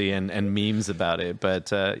 obviously, and memes about it.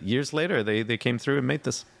 But years later, they came through and made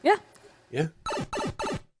this. Yeah. Yeah.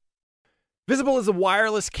 Visible is a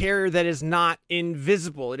wireless carrier that is not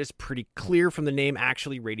invisible. It is pretty clear from the name.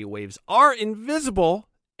 Actually, radio waves are invisible.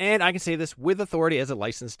 And I can say this with authority as a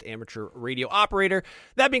licensed amateur radio operator.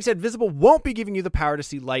 That being said, Visible won't be giving you the power to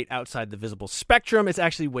see light outside the visible spectrum. It's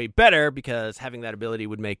actually way better because having that ability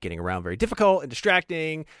would make getting around very difficult and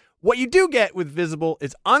distracting. What you do get with Visible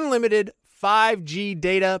is unlimited 5G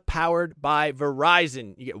data powered by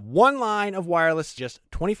Verizon. You get 1 line of wireless, just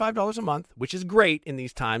 $25 a month, which is great in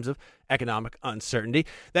these times of economic uncertainty.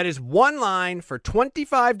 That is 1 line for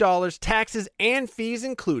 $25, taxes and fees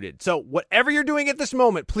included. So whatever you're doing at this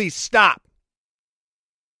moment, please stop.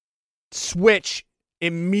 Switch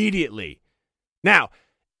immediately. Now,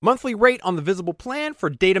 monthly rate on the Visible plan for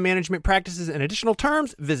data management practices and additional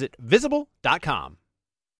terms, visit visible.com.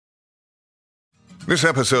 This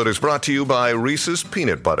episode is brought to you by Reese's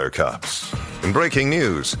Peanut Butter Cups. In breaking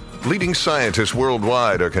news, leading scientists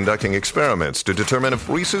worldwide are conducting experiments to determine if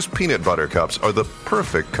Reese's Peanut Butter Cups are the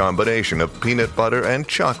perfect combination of peanut butter and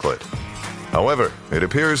chocolate. However, it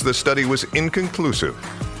appears the study was inconclusive,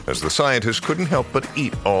 as the scientists couldn't help but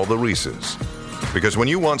eat all the Reese's. Because when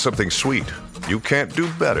you want something sweet, you can't do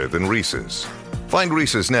better than Reese's. Find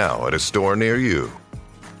Reese's now at a store near you.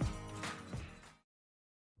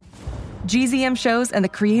 GZM Shows and the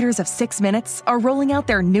creators of 6 Minutes are rolling out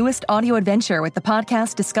their newest audio adventure with the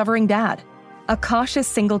podcast Discovering Dad. A cautious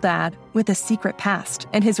single dad with a secret past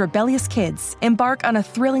and his rebellious kids embark on a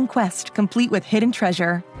thrilling quest complete with hidden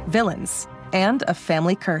treasure, villains, and a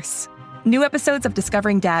family curse. New episodes of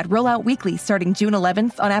Discovering Dad roll out weekly starting June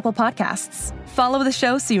 11th on Apple Podcasts. Follow the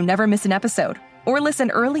show so you never miss an episode. Or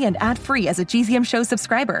listen early and ad-free as a GZM Show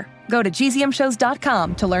subscriber. Go to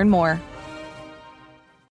gzmshows.com to learn more.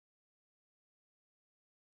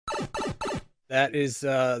 That is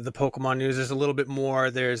the Pokemon news. There's a little bit more.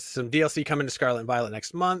 There's some DLC coming to Scarlet and Violet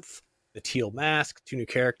next month. The Teal Mask, 2 new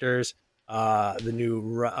characters. The new...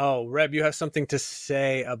 Reb, you have something to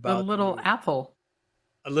say about... The little apple.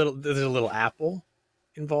 There's a little apple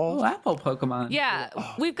involved? Little apple Pokemon. Yeah.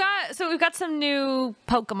 We've got some new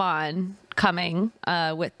Pokemon coming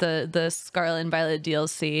with the Scarlet and Violet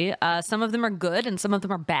DLC. Some of them are good and some of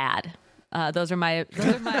them are bad. Those are my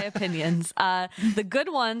opinions. The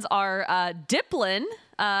good ones are Diplin,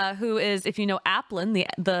 who is, if you know Applin,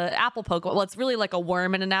 the apple Pokemon. Well, it's really like a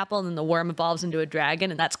worm in an apple, and then the worm evolves into a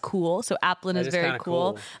dragon, and that's cool. So Applin is very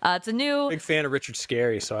cool. It's a new... Big fan of Richard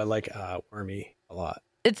Scarry, so I like Wormy a lot.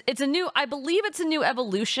 It's a new, I believe it's a new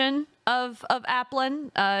evolution of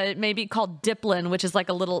Applin. It may be called Diplin, which is like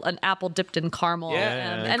an apple dipped in caramel.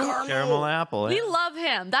 Yeah, and caramel apple. We love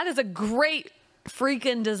him. That is a great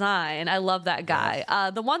freaking design. I love that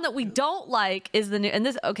guy. The one that we don't like is the new, and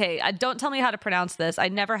this, okay, don't tell me how to pronounce this. I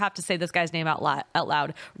never have to say this guy's name out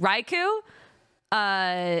loud. Raikou.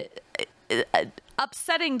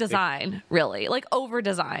 Upsetting design, really, like over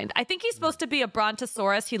designed. I think he's supposed to be a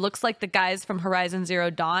Brontosaurus. He looks like the guys from Horizon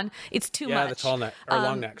Zero Dawn. It's too much. Yeah, the tall neck or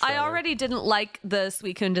long neck. I already didn't like the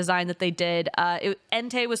Suicune design that they did.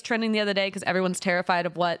 Entei was trending the other day because everyone's terrified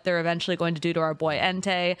of what they're eventually going to do to our boy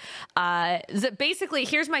Entei. Basically,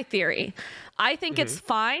 here's my theory. I think it's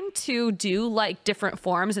fine to do like different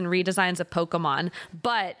forms and redesigns of Pokemon,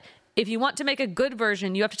 but if you want to make a good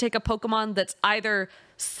version, you have to take a Pokemon that's either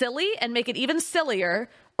silly and make it even sillier,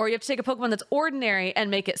 or you have to take a Pokemon that's ordinary and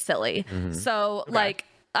make it silly. So like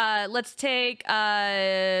let's take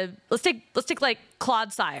like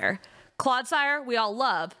Clodsire. Clodsire we all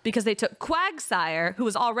love because they took Quagsire, who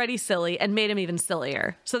was already silly, and made him even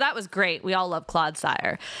sillier. So that was great. We all love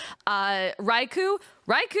Clodsire.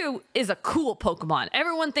 Raikou is a cool Pokemon.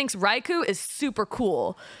 Everyone thinks Raikou is super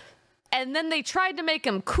cool. And then they tried to make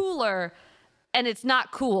him cooler, and it's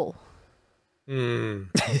not cool.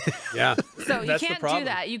 Yeah. So you can't do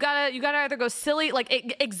that. You gotta either go silly,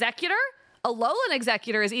 like Executor. Alolan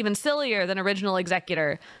Executor is even sillier than original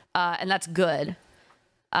Executor, and that's good.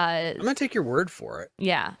 I'm gonna take your word for it.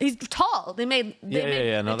 Yeah, he's tall. They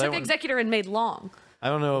took Executor and made long. I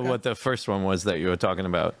don't know what the first one was that you were talking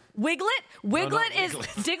about. Diglett is a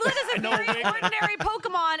very ordinary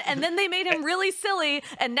Pokemon, and then they made him really silly,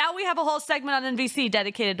 and now we have a whole segment on NVC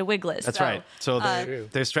dedicated to Wiglett. That's right. So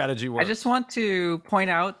their strategy works. I just want to point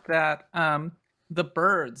out that the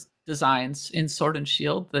birds designs in Sword and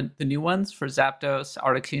Shield, the new ones for Zapdos,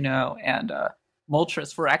 Articuno, and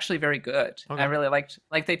Moltres were actually very good. Okay. I really liked,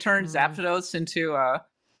 they turned Zapdos into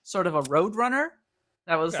sort of a road runner.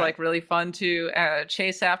 That was like really fun to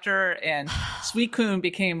chase after, and Suicune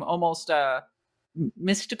became almost a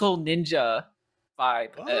mystical ninja vibe.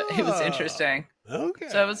 It was interesting. Okay.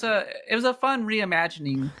 So it was a fun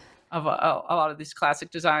reimagining of a lot of these classic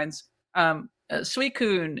designs.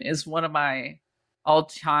 Suicune is one of my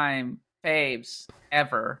all-time faves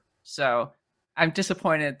ever. So I'm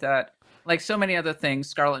disappointed that, like so many other things,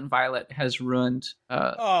 Scarlet and Violet has ruined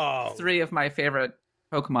 3 of my favorite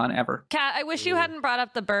Pokemon ever. Kat, I wish you hadn't brought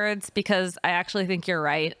up the birds because I actually think you're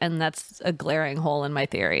right, and that's a glaring hole in my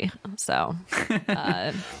theory. So,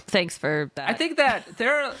 thanks for that. I think that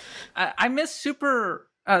I miss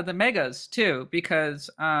the Megas too, because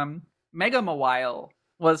Mega Mawile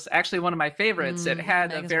was actually one of my favorites. It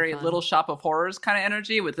had a very Little Shop of Horrors kind of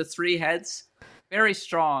energy with the 3 heads, very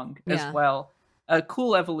strong as well. A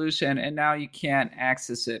cool evolution, and now you can't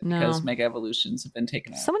access it because Mega Evolutions have been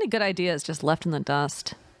taken out. So many good ideas just left in the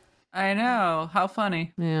dust. I know. How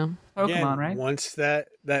funny. Yeah. Pokemon, right? Once that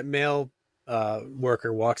male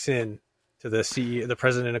worker walks in to the CEO, the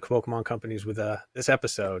president of Pokemon companies with this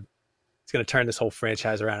episode, it's going to turn this whole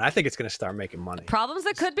franchise around. I think it's going to start making money. Problems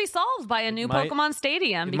that could be solved by a new Pokemon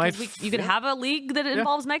Stadium, because you could have a league that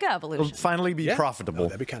involves Mega Evolution. It'll finally be profitable. Oh,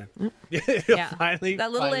 that'd be kind of finally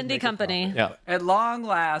that little indie company. Yeah. At long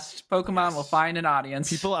last, Pokemon will find an audience.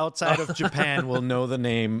 People outside of Japan will know the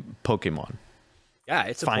name Pokemon. Yeah,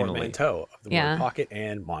 it's a portmanteau of the word pocket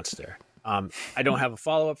and monster. I don't have a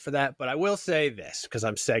follow-up for that, but I will say this, because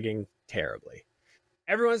I'm segging terribly.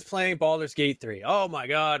 Everyone's playing Baldur's Gate 3. Oh my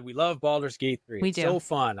god, we love Baldur's Gate 3. It's so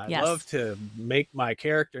fun. I love to make my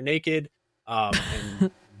character naked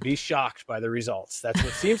and be shocked by the results. That's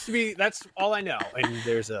what seems to be, that's all I know. And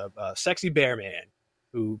there's a sexy bear man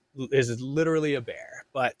who is literally a bear.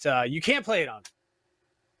 But you can't play it on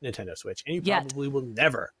Nintendo Switch, and you probably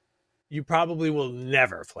will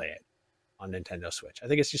never play it on Nintendo Switch. I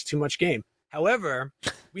think it's just too much game. However,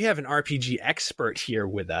 we have an RPG expert here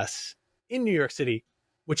with us in New York City,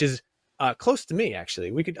 which is close to me,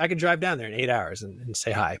 actually. I could drive down there in 8 hours and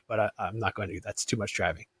say hi, but I'm not going to. That's too much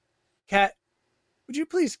driving. Kat, would you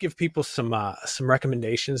please give people some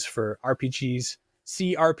recommendations for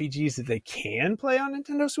CRPGs that they can play on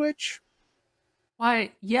Nintendo Switch?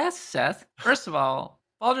 Why, yes, Seth. First of all,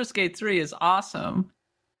 Baldur's Gate 3 is awesome,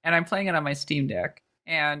 and I'm playing it on my Steam Deck,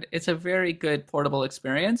 and it's a very good portable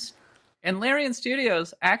experience. And Larian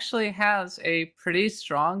Studios actually has a pretty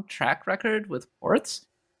strong track record with ports,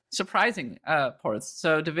 surprising ports.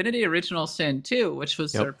 So Divinity Original Sin 2, which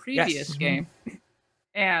was their previous game,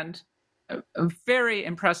 and a very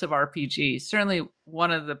impressive RPG. Certainly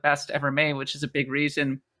one of the best ever made, which is a big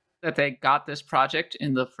reason that they got this project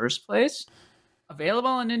in the first place. Available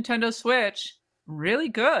on Nintendo Switch. Really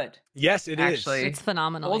good. Yes, it actually. is. It's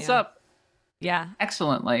phenomenal. Holds up. Yeah.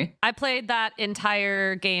 Excellently. I played that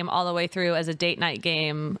entire game all the way through as a date night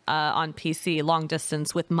game on PC, long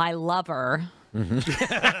distance with my lover. Mm-hmm.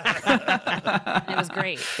 It was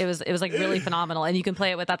great. It was like really phenomenal, and you can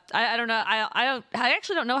play it with up. I don't know. I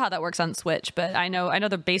actually don't know how that works on Switch, but I know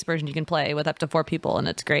the base version you can play with up to 4 people, and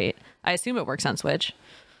it's great. I assume it works on Switch.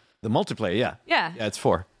 The multiplayer, yeah, it's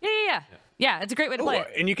 4. Yeah. It's a great way to play it.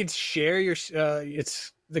 And you can share your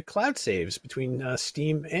it's the cloud saves between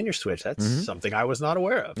Steam and your Switch. That's something I was not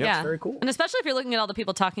aware of. Yeah, That's very cool. And especially if you're looking at all the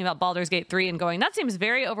people talking about Baldur's Gate 3 and going, that seems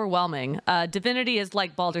very overwhelming. Divinity is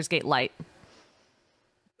like Baldur's Gate Light.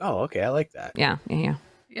 Oh, okay. I like that. Yeah.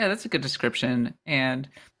 Yeah, that's a good description. And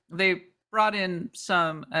they brought in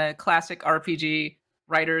some classic RPG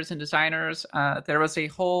writers and designers. There was a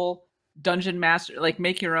whole dungeon master, like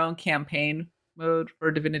make your own campaign mode for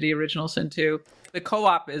Divinity Original Sin 2. The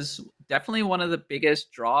co-op is definitely one of the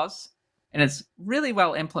biggest draws, and it's really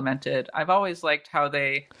well implemented. I've always liked how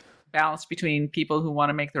they balance between people who want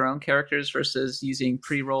to make their own characters versus using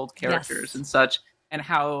pre-rolled characters and such, and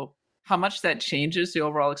how much that changes the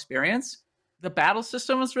overall experience. The battle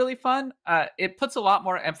system is really fun. It puts a lot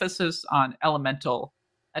more emphasis on elemental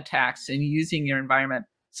attacks and using your environment.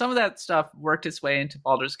 Some of that stuff worked its way into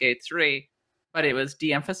Baldur's Gate 3, but it was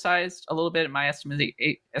de-emphasized a little bit in my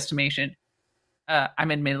estimation.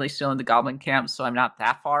 I'm admittedly still in the Goblin camp, so I'm not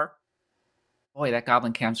that far. Boy, that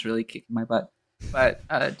Goblin camp's really kicking my butt. But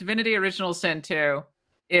Divinity Original Sin 2,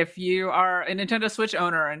 if you are a Nintendo Switch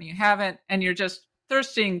owner and you haven't, and you're just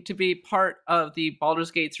thirsting to be part of the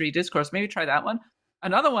Baldur's Gate 3 discourse, maybe try that one.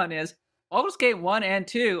 Another one is Baldur's Gate 1 and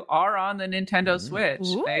 2 are on the Nintendo Switch.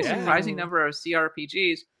 Ooh. A surprising number of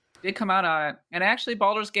CRPGs did come out on it. And actually,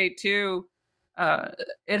 Baldur's Gate 2,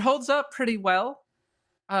 it holds up pretty well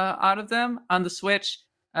out of them on the Switch.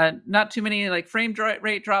 Not too many like frame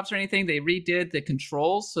rate drops or anything. They redid the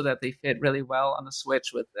controls so that they fit really well on the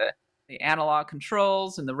Switch with the analog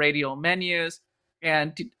controls and the radial menus.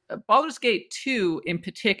 And Baldur's Gate 2 in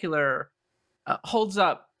particular holds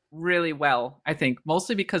up really well, I think,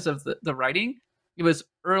 mostly because of the writing. It was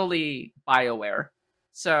early BioWare.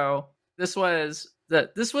 So this was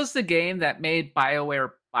the game that made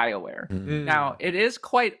BioWare. Mm-hmm. Now, it is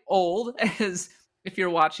quite old, as if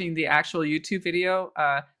you're watching the actual YouTube video,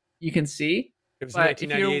 you can see. It was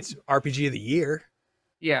 1998's RPG of the Year.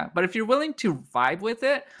 Yeah, but if you're willing to vibe with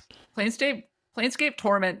it, Planescape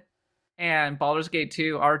Torment and Baldur's Gate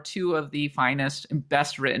 2 are two of the finest and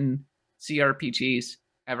best written CRPGs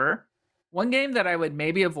ever. One game that I would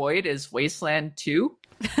maybe avoid is Wasteland 2,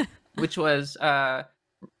 which was the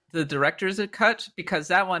director's cut, because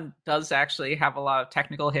that one does actually have a lot of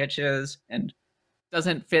technical hitches and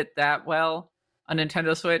doesn't fit that well on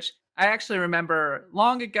Nintendo Switch. I actually remember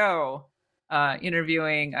long ago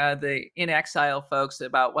interviewing the In Exile folks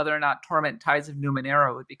about whether or not Torment Tides of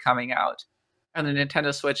Numenera would be coming out on the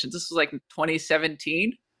Nintendo Switch. And this was like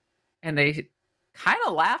 2017. And they kind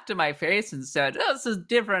of laughed in my face and said, oh, this is a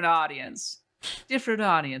different audience. Different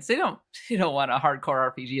audience. They don't want a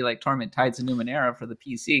hardcore RPG like Torment Tides of Numenera for the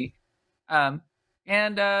PC. And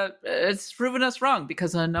it's proven us wrong,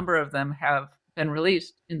 because a number of them have been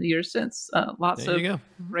released in the years since. Lots of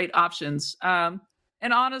great options. And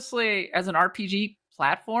honestly, as an RPG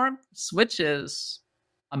platform, Switch is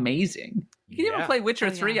amazing. You can even play Witcher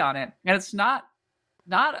 3 on it, and it's not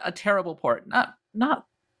a terrible port. Not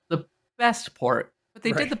the best port, but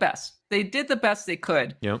they did the best. They did the best they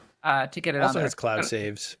could to get it on there. Also has cloud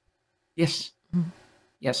saves. Yes.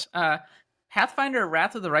 Yes. Pathfinder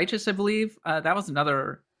Wrath of the Righteous, I believe. That was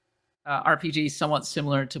another RPG somewhat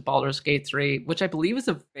similar to Baldur's Gate 3, which I believe is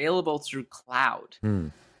available through cloud.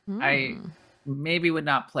 I maybe would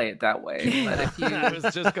not play it that way, but if you I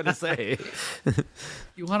was just going to say,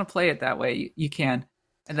 if you want to play it that way, you can.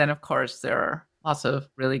 And then, of course, there are lots of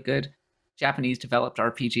really good Japanese developed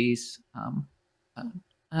RPGs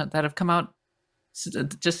that have come out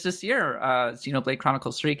just this year. Xenoblade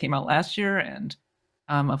Chronicles 3 came out last year, and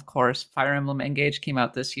of course, Fire Emblem Engage came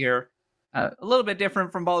out this year. A little bit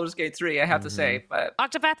different from Baldur's Gate 3, I have to say, but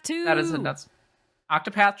Octopath 2. That is a nuts.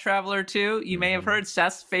 Octopath Traveler 2, you may have heard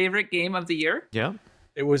Seth's favorite game of the year. Yeah.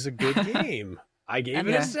 It was a good game. I gave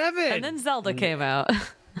it a 7. And then Zelda came out. And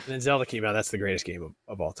then Zelda came out. That's the greatest game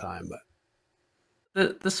of all time.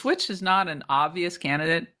 But the Switch is not an obvious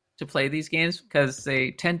candidate to play these games, because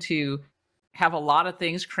they tend to have a lot of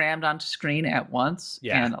things crammed onto screen at once,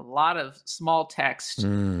 and a lot of small text.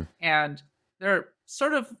 And they're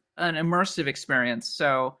sort of an immersive experience.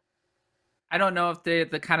 So I don't know if they're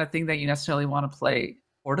the kind of thing that you necessarily want to play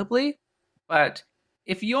portably, but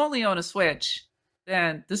if you only own a Switch,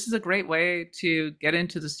 then this is a great way to get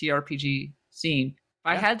into the CRPG scene. If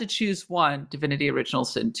I had to choose one, Divinity Original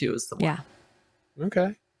Sin 2 is the one. Yeah.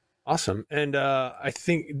 Okay. Awesome. And I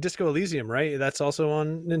think Disco Elysium, right? That's also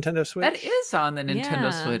on Nintendo Switch? That is on the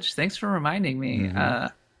Nintendo Yeah. Switch. Thanks for reminding me.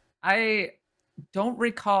 I don't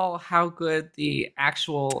recall how good the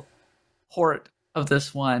actual port of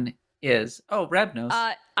this one is. Oh, Reb knows.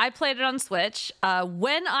 I played it on Switch.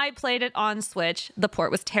 When I played it on Switch, the port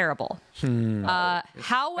was terrible. However,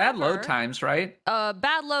 Bad load times, right?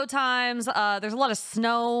 Bad load times. There's a lot of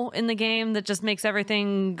snow in the game that just makes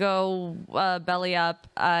everything go belly up.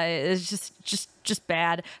 It's just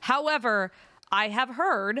bad. However, I have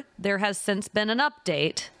heard there has since been an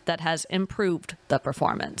update that has improved the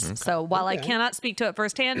performance. Okay. So while I cannot speak to it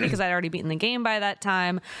firsthand because I'd already beaten the game by that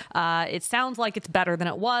time, it sounds like it's better than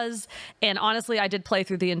it was. And honestly, I did play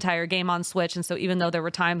through the entire game on Switch. And so even though there were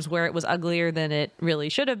times where it was uglier than it really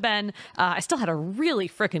should have been, I still had a really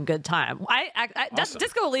freaking good time. Awesome.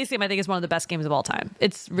 Disco Elysium, I think, is one of the best games of all time.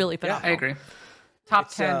 It's really phenomenal. I agree. Top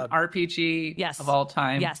 10 RPG of all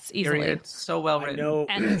time. Yes, easily. Period. So well written.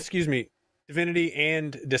 I know, excuse me. Divinity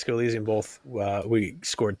and Disco Elysium both we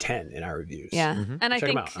scored 10 in our reviews. Yeah, and Check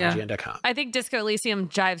them out on IGN.com. I think Disco Elysium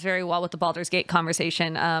jives very well with the Baldur's Gate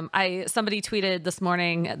conversation. Somebody tweeted this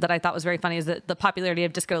morning that I thought was very funny is that the popularity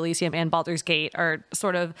of Disco Elysium and Baldur's Gate are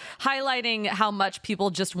sort of highlighting how much people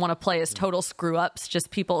just want to play as total screw ups,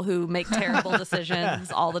 just people who make terrible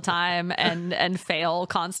decisions all the time and fail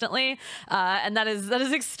constantly. And that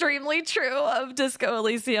is extremely true of Disco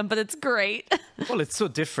Elysium, but it's great. Well, it's so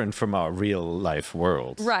different from our real life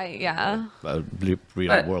world. Right, yeah.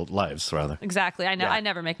 Real world lives, rather. Exactly. I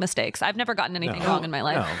never make mistakes. I've never gotten anything wrong in my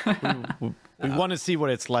life. No. We want to see what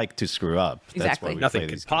it's like to screw up. Exactly. That's why we Nothing play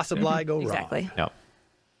could these possibly go wrong. Exactly. Yeah.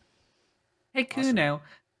 Hey, Kuno,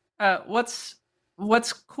 what's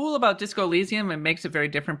cool about Disco Elysium and makes it very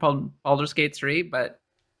different from Baldur's Gate 3, but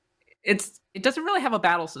it doesn't really have a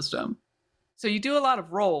battle system. So you do a lot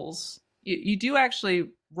of rolls. You do actually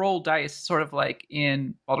roll dice, sort of like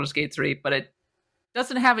in Baldur's Gate 3, but it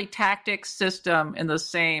doesn't have a tactics system in the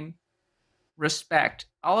same respect.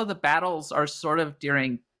 All of the battles are sort of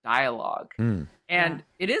during dialogue. And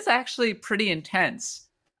it is actually pretty intense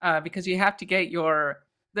because you have to get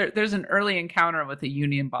there's an early encounter with a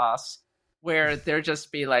Union boss where they'll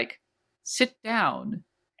just be like, sit down.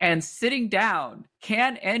 And sitting down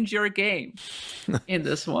can end your game in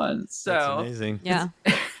this one. So that's amazing. Yeah.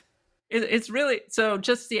 It's really, so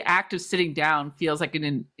just the act of sitting down feels like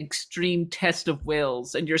an extreme test of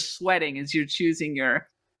wills, and you're sweating as you're choosing your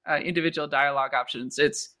individual dialogue options.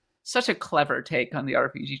 It's such a clever take on the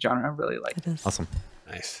RPG genre. I really like it. Awesome.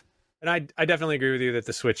 Nice. And I definitely agree with you that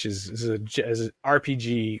the Switch is an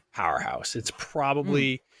RPG powerhouse. It's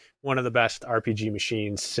probably one of the best RPG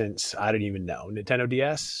machines since, I don't even know, Nintendo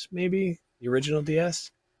DS, maybe? The original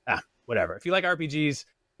DS? Whatever. If you like RPGs,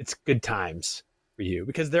 it's good times for you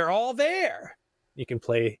because they're all there. You can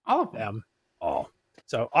play them all.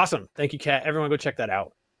 So awesome. Thank you, Kat. Everyone go check that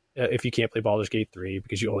out if you can't play Baldur's Gate 3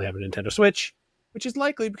 because you only have a Nintendo Switch, which is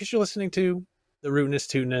likely because you're listening to the Rootinest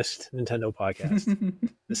Tootinest Nintendo podcast,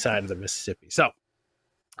 the side of the Mississippi. So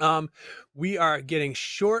we are getting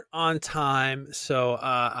short on time, so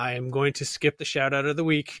I am going to skip the shout out of the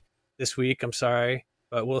week this week. I'm sorry,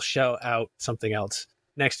 but we'll shout out something else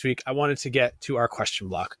next week. I wanted to get to our question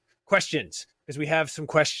block questions because we have some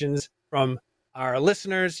questions from our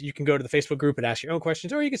listeners. You can go to the Facebook group and ask your own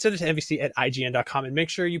questions, or you can send it to nvc@ign.com and make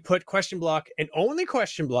sure you put question block and only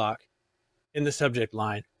question block in the subject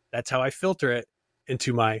line. That's how I filter it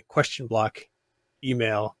into my question block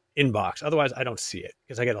email inbox. Otherwise, I don't see it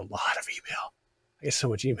because I get a lot of email. I get so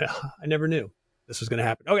much email. I never knew this was going to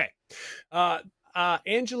happen. Okay.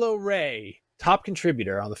 Angelo Ray, top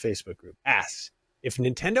contributor on the Facebook group, asks, if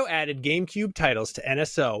Nintendo added GameCube titles to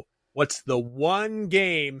NSO, what's the one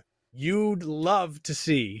game you'd love to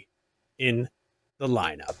see in the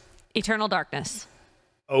lineup? Eternal Darkness.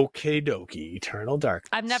 Okie dokie, Eternal Darkness.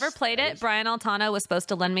 I've never played it. Brian Altano was supposed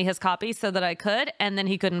to lend me his copy so that I could, and then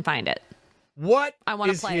he couldn't find it. What I want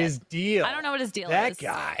to is play his deal? I don't know what his deal is.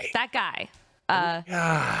 That guy. But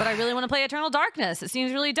I really want to play Eternal Darkness. It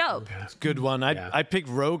seems really dope. It's a good one. I picked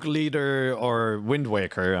Rogue Leader or Wind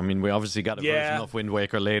Waker. I mean, we obviously got a version of Wind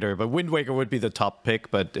Waker later, but Wind Waker would be the top pick,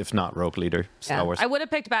 but if not, Rogue Leader. Star Wars. I would have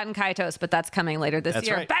picked Batten Kaitos, but that's coming later this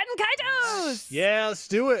year. Right. Batten Kaitos! Yeah, let's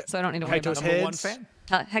do it. So I don't need to worry about Kaitos it. heads. Number one fan.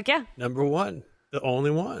 Heck yeah. Number one. The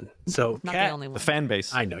only one. So Not Kat, the only one. The fan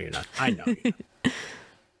base. I know you're not. I know you're not.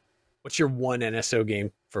 What's your one NSO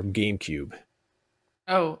game from GameCube?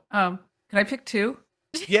 Oh, can I pick two?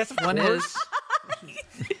 Yes, One is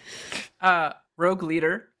Rogue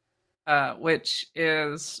Leader, which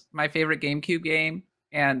is my favorite GameCube game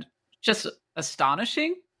and just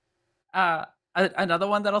astonishing. Another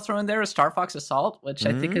one that I'll throw in there is Star Fox Assault, which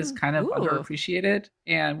I think is kind of underappreciated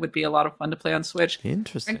and would be a lot of fun to play on Switch.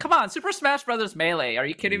 Interesting. And come on, Super Smash Brothers Melee. Are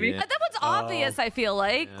you kidding me? That one's obvious, I feel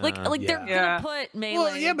like. Like they're gonna put Melee.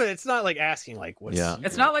 Well, yeah, but it's not like asking like what's. Yeah.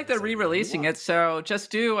 It's not like they're re-releasing it, so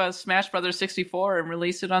just do a Smash Brothers 64 and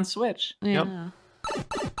release it on Switch. Yeah.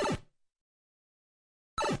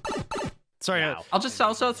 Sorry. I'll just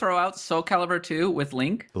also throw out Soul Calibur 2 with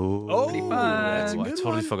Link. Oh, Pretty fun. that's a I good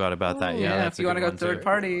totally one. forgot about that. Yeah, Yeah, that's if you want to go third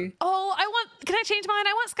party. Oh, can I change mine?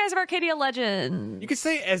 I want Skies of Arcadia Legends. You can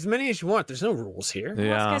say as many as you want. There's no rules here. I want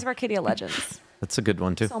Yeah, Skies of Arcadia Legends that's a good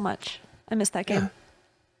one too. so much. I miss that game.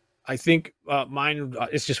 I think mine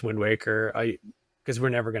it's just Wind Waker. Because we're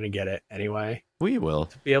never going to get it anyway. We will.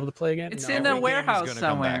 Be able to play again. It's No. in a Every game is warehouse gonna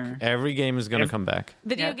come back. somewhere. Every game is going to come back.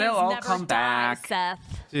 Video Yeah, games they'll all never come die, back.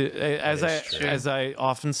 Seth. As I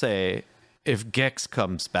often say, if Gex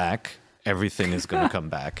comes back, everything is going to come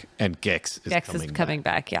back, and Gex is Coming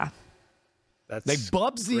back. Yeah. That's Like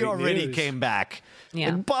Bubsy great already news. came back, Yeah.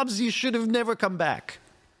 and Bubsy should have never come back.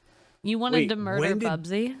 You wanted Wait, to murder when did-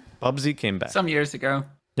 Bubsy? Bubsy came back. Some years ago.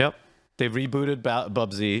 Yep, they rebooted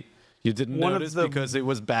Bubsy. You didn't One of notice the- because it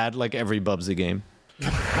was bad, like every Bubsy game.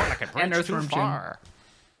 And Earthworm Jim.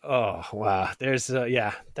 Oh wow, there's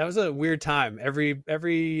that was a weird time. Every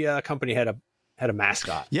company had a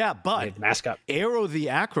mascot. Yeah, They but had mascot. Arrow the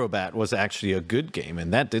Acrobat was actually a good game,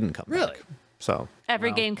 and that didn't come Really? back. So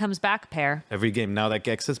Every game comes back, Pear. every game now that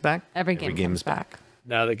Gex is back, Every game is comes back.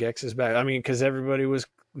 Now that Gex is back. I mean, because everybody was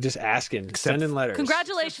just asking, sending letters.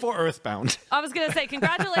 Congratulations. for Earthbound. I was going to say,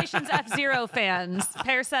 congratulations, F-Zero fans.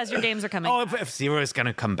 Pear says your games are coming. Oh, if F-Zero is going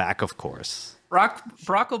to come back, of course. Barack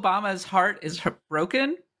Obama's heart is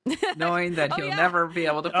broken, knowing that he'll yeah. never be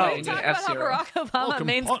able to play any Talk about how F-Zero. Barack Obama Welcome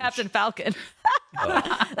mains punch. Captain Falcon.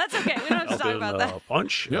 That's okay. We don't have to talk about that.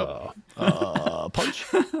 Punch. Yep. Punch.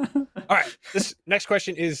 All right. This next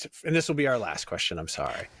question is, and this will be our last question. I'm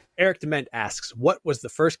sorry. Eric Dement asks, what was the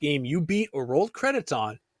first game you beat or rolled credits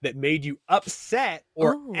on that made you upset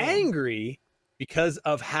or angry because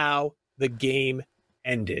of how the game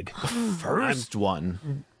ended? First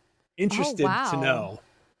one. Interested wow. to know,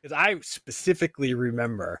 because I specifically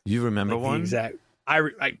remember You remember the one? exact.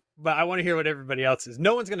 But I want to hear what everybody else is.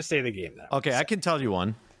 No one's going to say the game though. Okay, I can tell you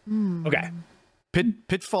one. Okay.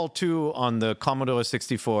 Pitfall 2 on the Commodore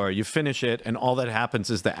 64. You finish it, and all that happens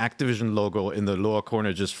is the Activision logo in the lower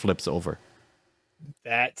corner just flips over.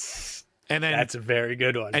 That's And then a very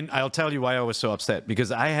good one. And I'll tell you why I was so upset,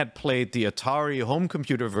 because I had played the Atari home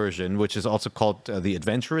computer version, which is also called the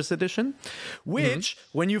Adventurous Edition, which,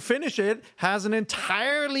 when you finish it, has an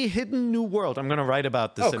entirely hidden new world. I'm going to write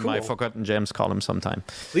about this in my cool. Forgotten Gems column sometime.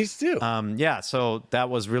 Please do. So that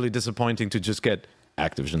was really disappointing to just get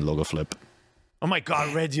Activision logo flip. Oh my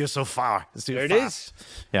God, Red, you're so far. There it is.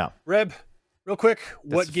 Yeah. Reb, real quick,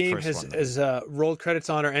 what the game first has rolled credits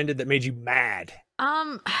on or ended that made you mad?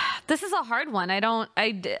 This is a hard one. I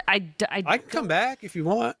I can come back if you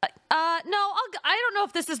want. No, I don't know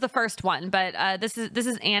if this is the first one, but this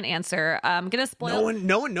is an answer. I'm gonna spoil.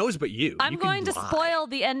 No one knows but you. I'm You can going to lie. spoil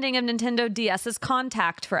the ending of Nintendo DS's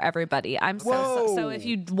Contact for everybody. So if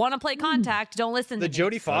you want to play Contact, don't listen The to me.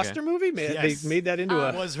 Jodie Foster movie. Yes. They made that into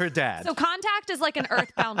a. was her dad. So Contact is like an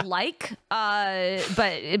Earthbound-like,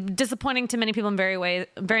 but disappointing to many people in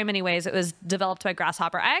very many ways. It was developed by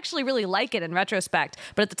Grasshopper. I actually really like it in retrospect,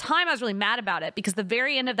 but at the time I was really mad about it because the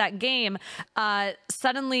very end of that game,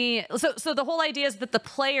 suddenly, so the whole idea is that the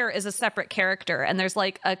player is a separate character, and there's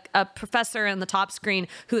like a professor in the top screen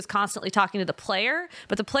who is constantly talking to the player,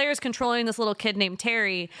 but the player is controlling this little kid named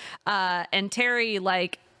Terry, and Terry,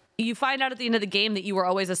 like, you find out at the end of the game that you were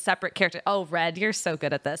always a separate character. Oh, Red, you're so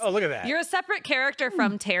good at this. Oh, look at that. You're a separate character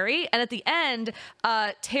from Terry, and at the end,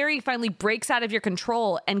 Terry finally breaks out of your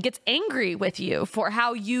control and gets angry with you for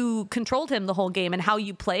how you controlled him the whole game and how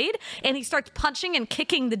you played, and he starts punching and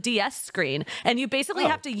kicking the DS screen, and you basically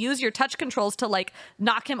have to use your touch controls to, like,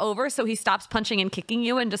 knock him over so he stops punching and kicking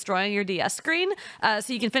you and destroying your DS screen,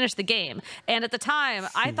 so you can finish the game. And at the time,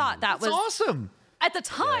 I thought that was awesome. At the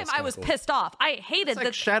time, I was pissed off. I hated It's like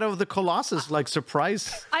that. Shadow of the Colossus, like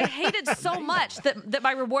surprise. I hated so much that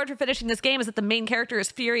my reward for finishing this game is that the main character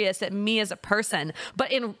is furious at me as a person.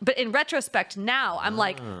 But in retrospect, now I'm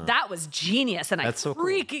like, that was genius, and That's I so cool.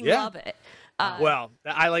 freaking Yeah. love it. Well,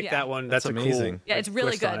 I like yeah. that one. That's That's a amazing. Cool Yeah, it's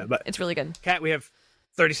really twist on good. it. But It's really good. Kat, we have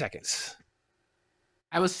 30 seconds.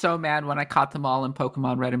 I was so mad when I caught them all in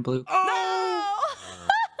Pokemon Red and Blue. Oh,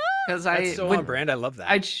 Because that's so on brand. I love that.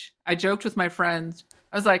 I joked with my friends.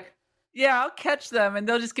 I was like, yeah, I'll catch them and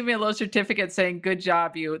they'll just give me a little certificate saying, good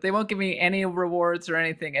job, you. They won't give me any rewards or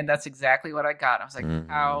anything. And that's exactly what I got. I was like,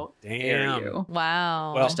 how dare you?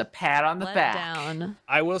 Wow. Well, Just a pat on the Let back. down.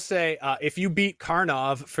 I will say, if you beat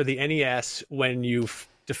Karnov for the NES, when you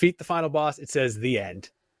defeat the final boss, it says the end.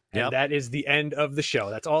 And Yep. that is the end of the show.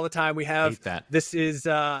 That's all the time we have. Hate that. This is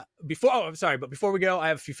but before we go, I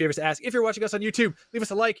have a few favors to ask. If you're watching us on YouTube, leave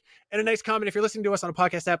us a like and a nice comment. If you're listening to us on a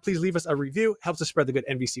podcast app, please leave us a review. Helps us spread the good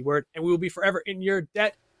NVC word, and we will be forever in your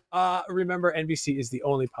debt. Remember, NVC is the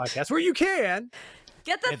only podcast where you can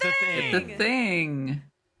Get the thing. The thing.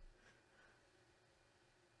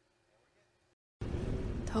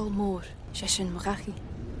 Talmor, Sheshin Marachi.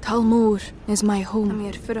 Talmor is my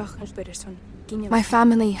home. My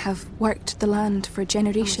family have worked the land for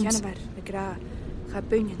generations.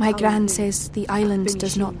 My gran says the island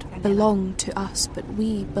does not belong to us, but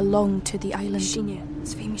we belong to the island.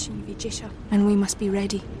 And we must be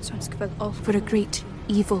ready, for a great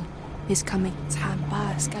evil is coming.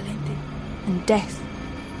 And death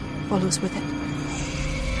follows with it.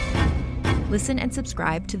 Listen and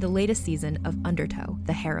subscribe to the latest season of Undertow,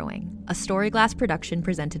 The Harrowing, a Storyglass production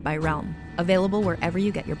presented by Realm, available wherever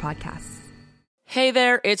you get your podcasts. Hey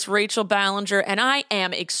there, it's Rachel Ballinger, and I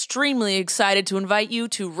am extremely excited to invite you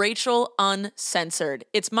to Rachel Uncensored.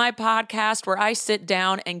 It's my podcast where I sit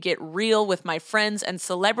down and get real with my friends and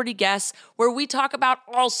celebrity guests, where we talk about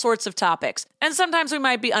all sorts of topics. And sometimes we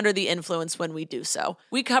might be under the influence when we do so.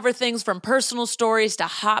 We cover things from personal stories to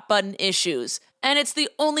hot button issues. And it's the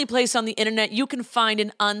only place on the internet you can find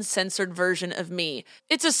an uncensored version of me.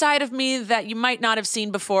 It's a side of me that you might not have seen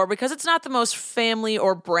before because it's not the most family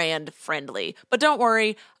or brand friendly. But don't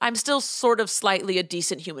worry, I'm still sort of slightly a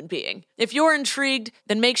decent human being. If you're intrigued,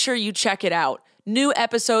 then make sure you check it out. New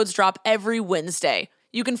episodes drop every Wednesday.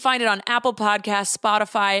 You can find it on Apple Podcasts,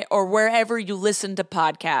 Spotify, or wherever you listen to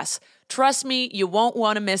podcasts. Trust me, you won't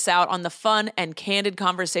want to miss out on the fun and candid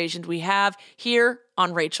conversations we have here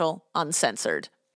on Rachel Uncensored.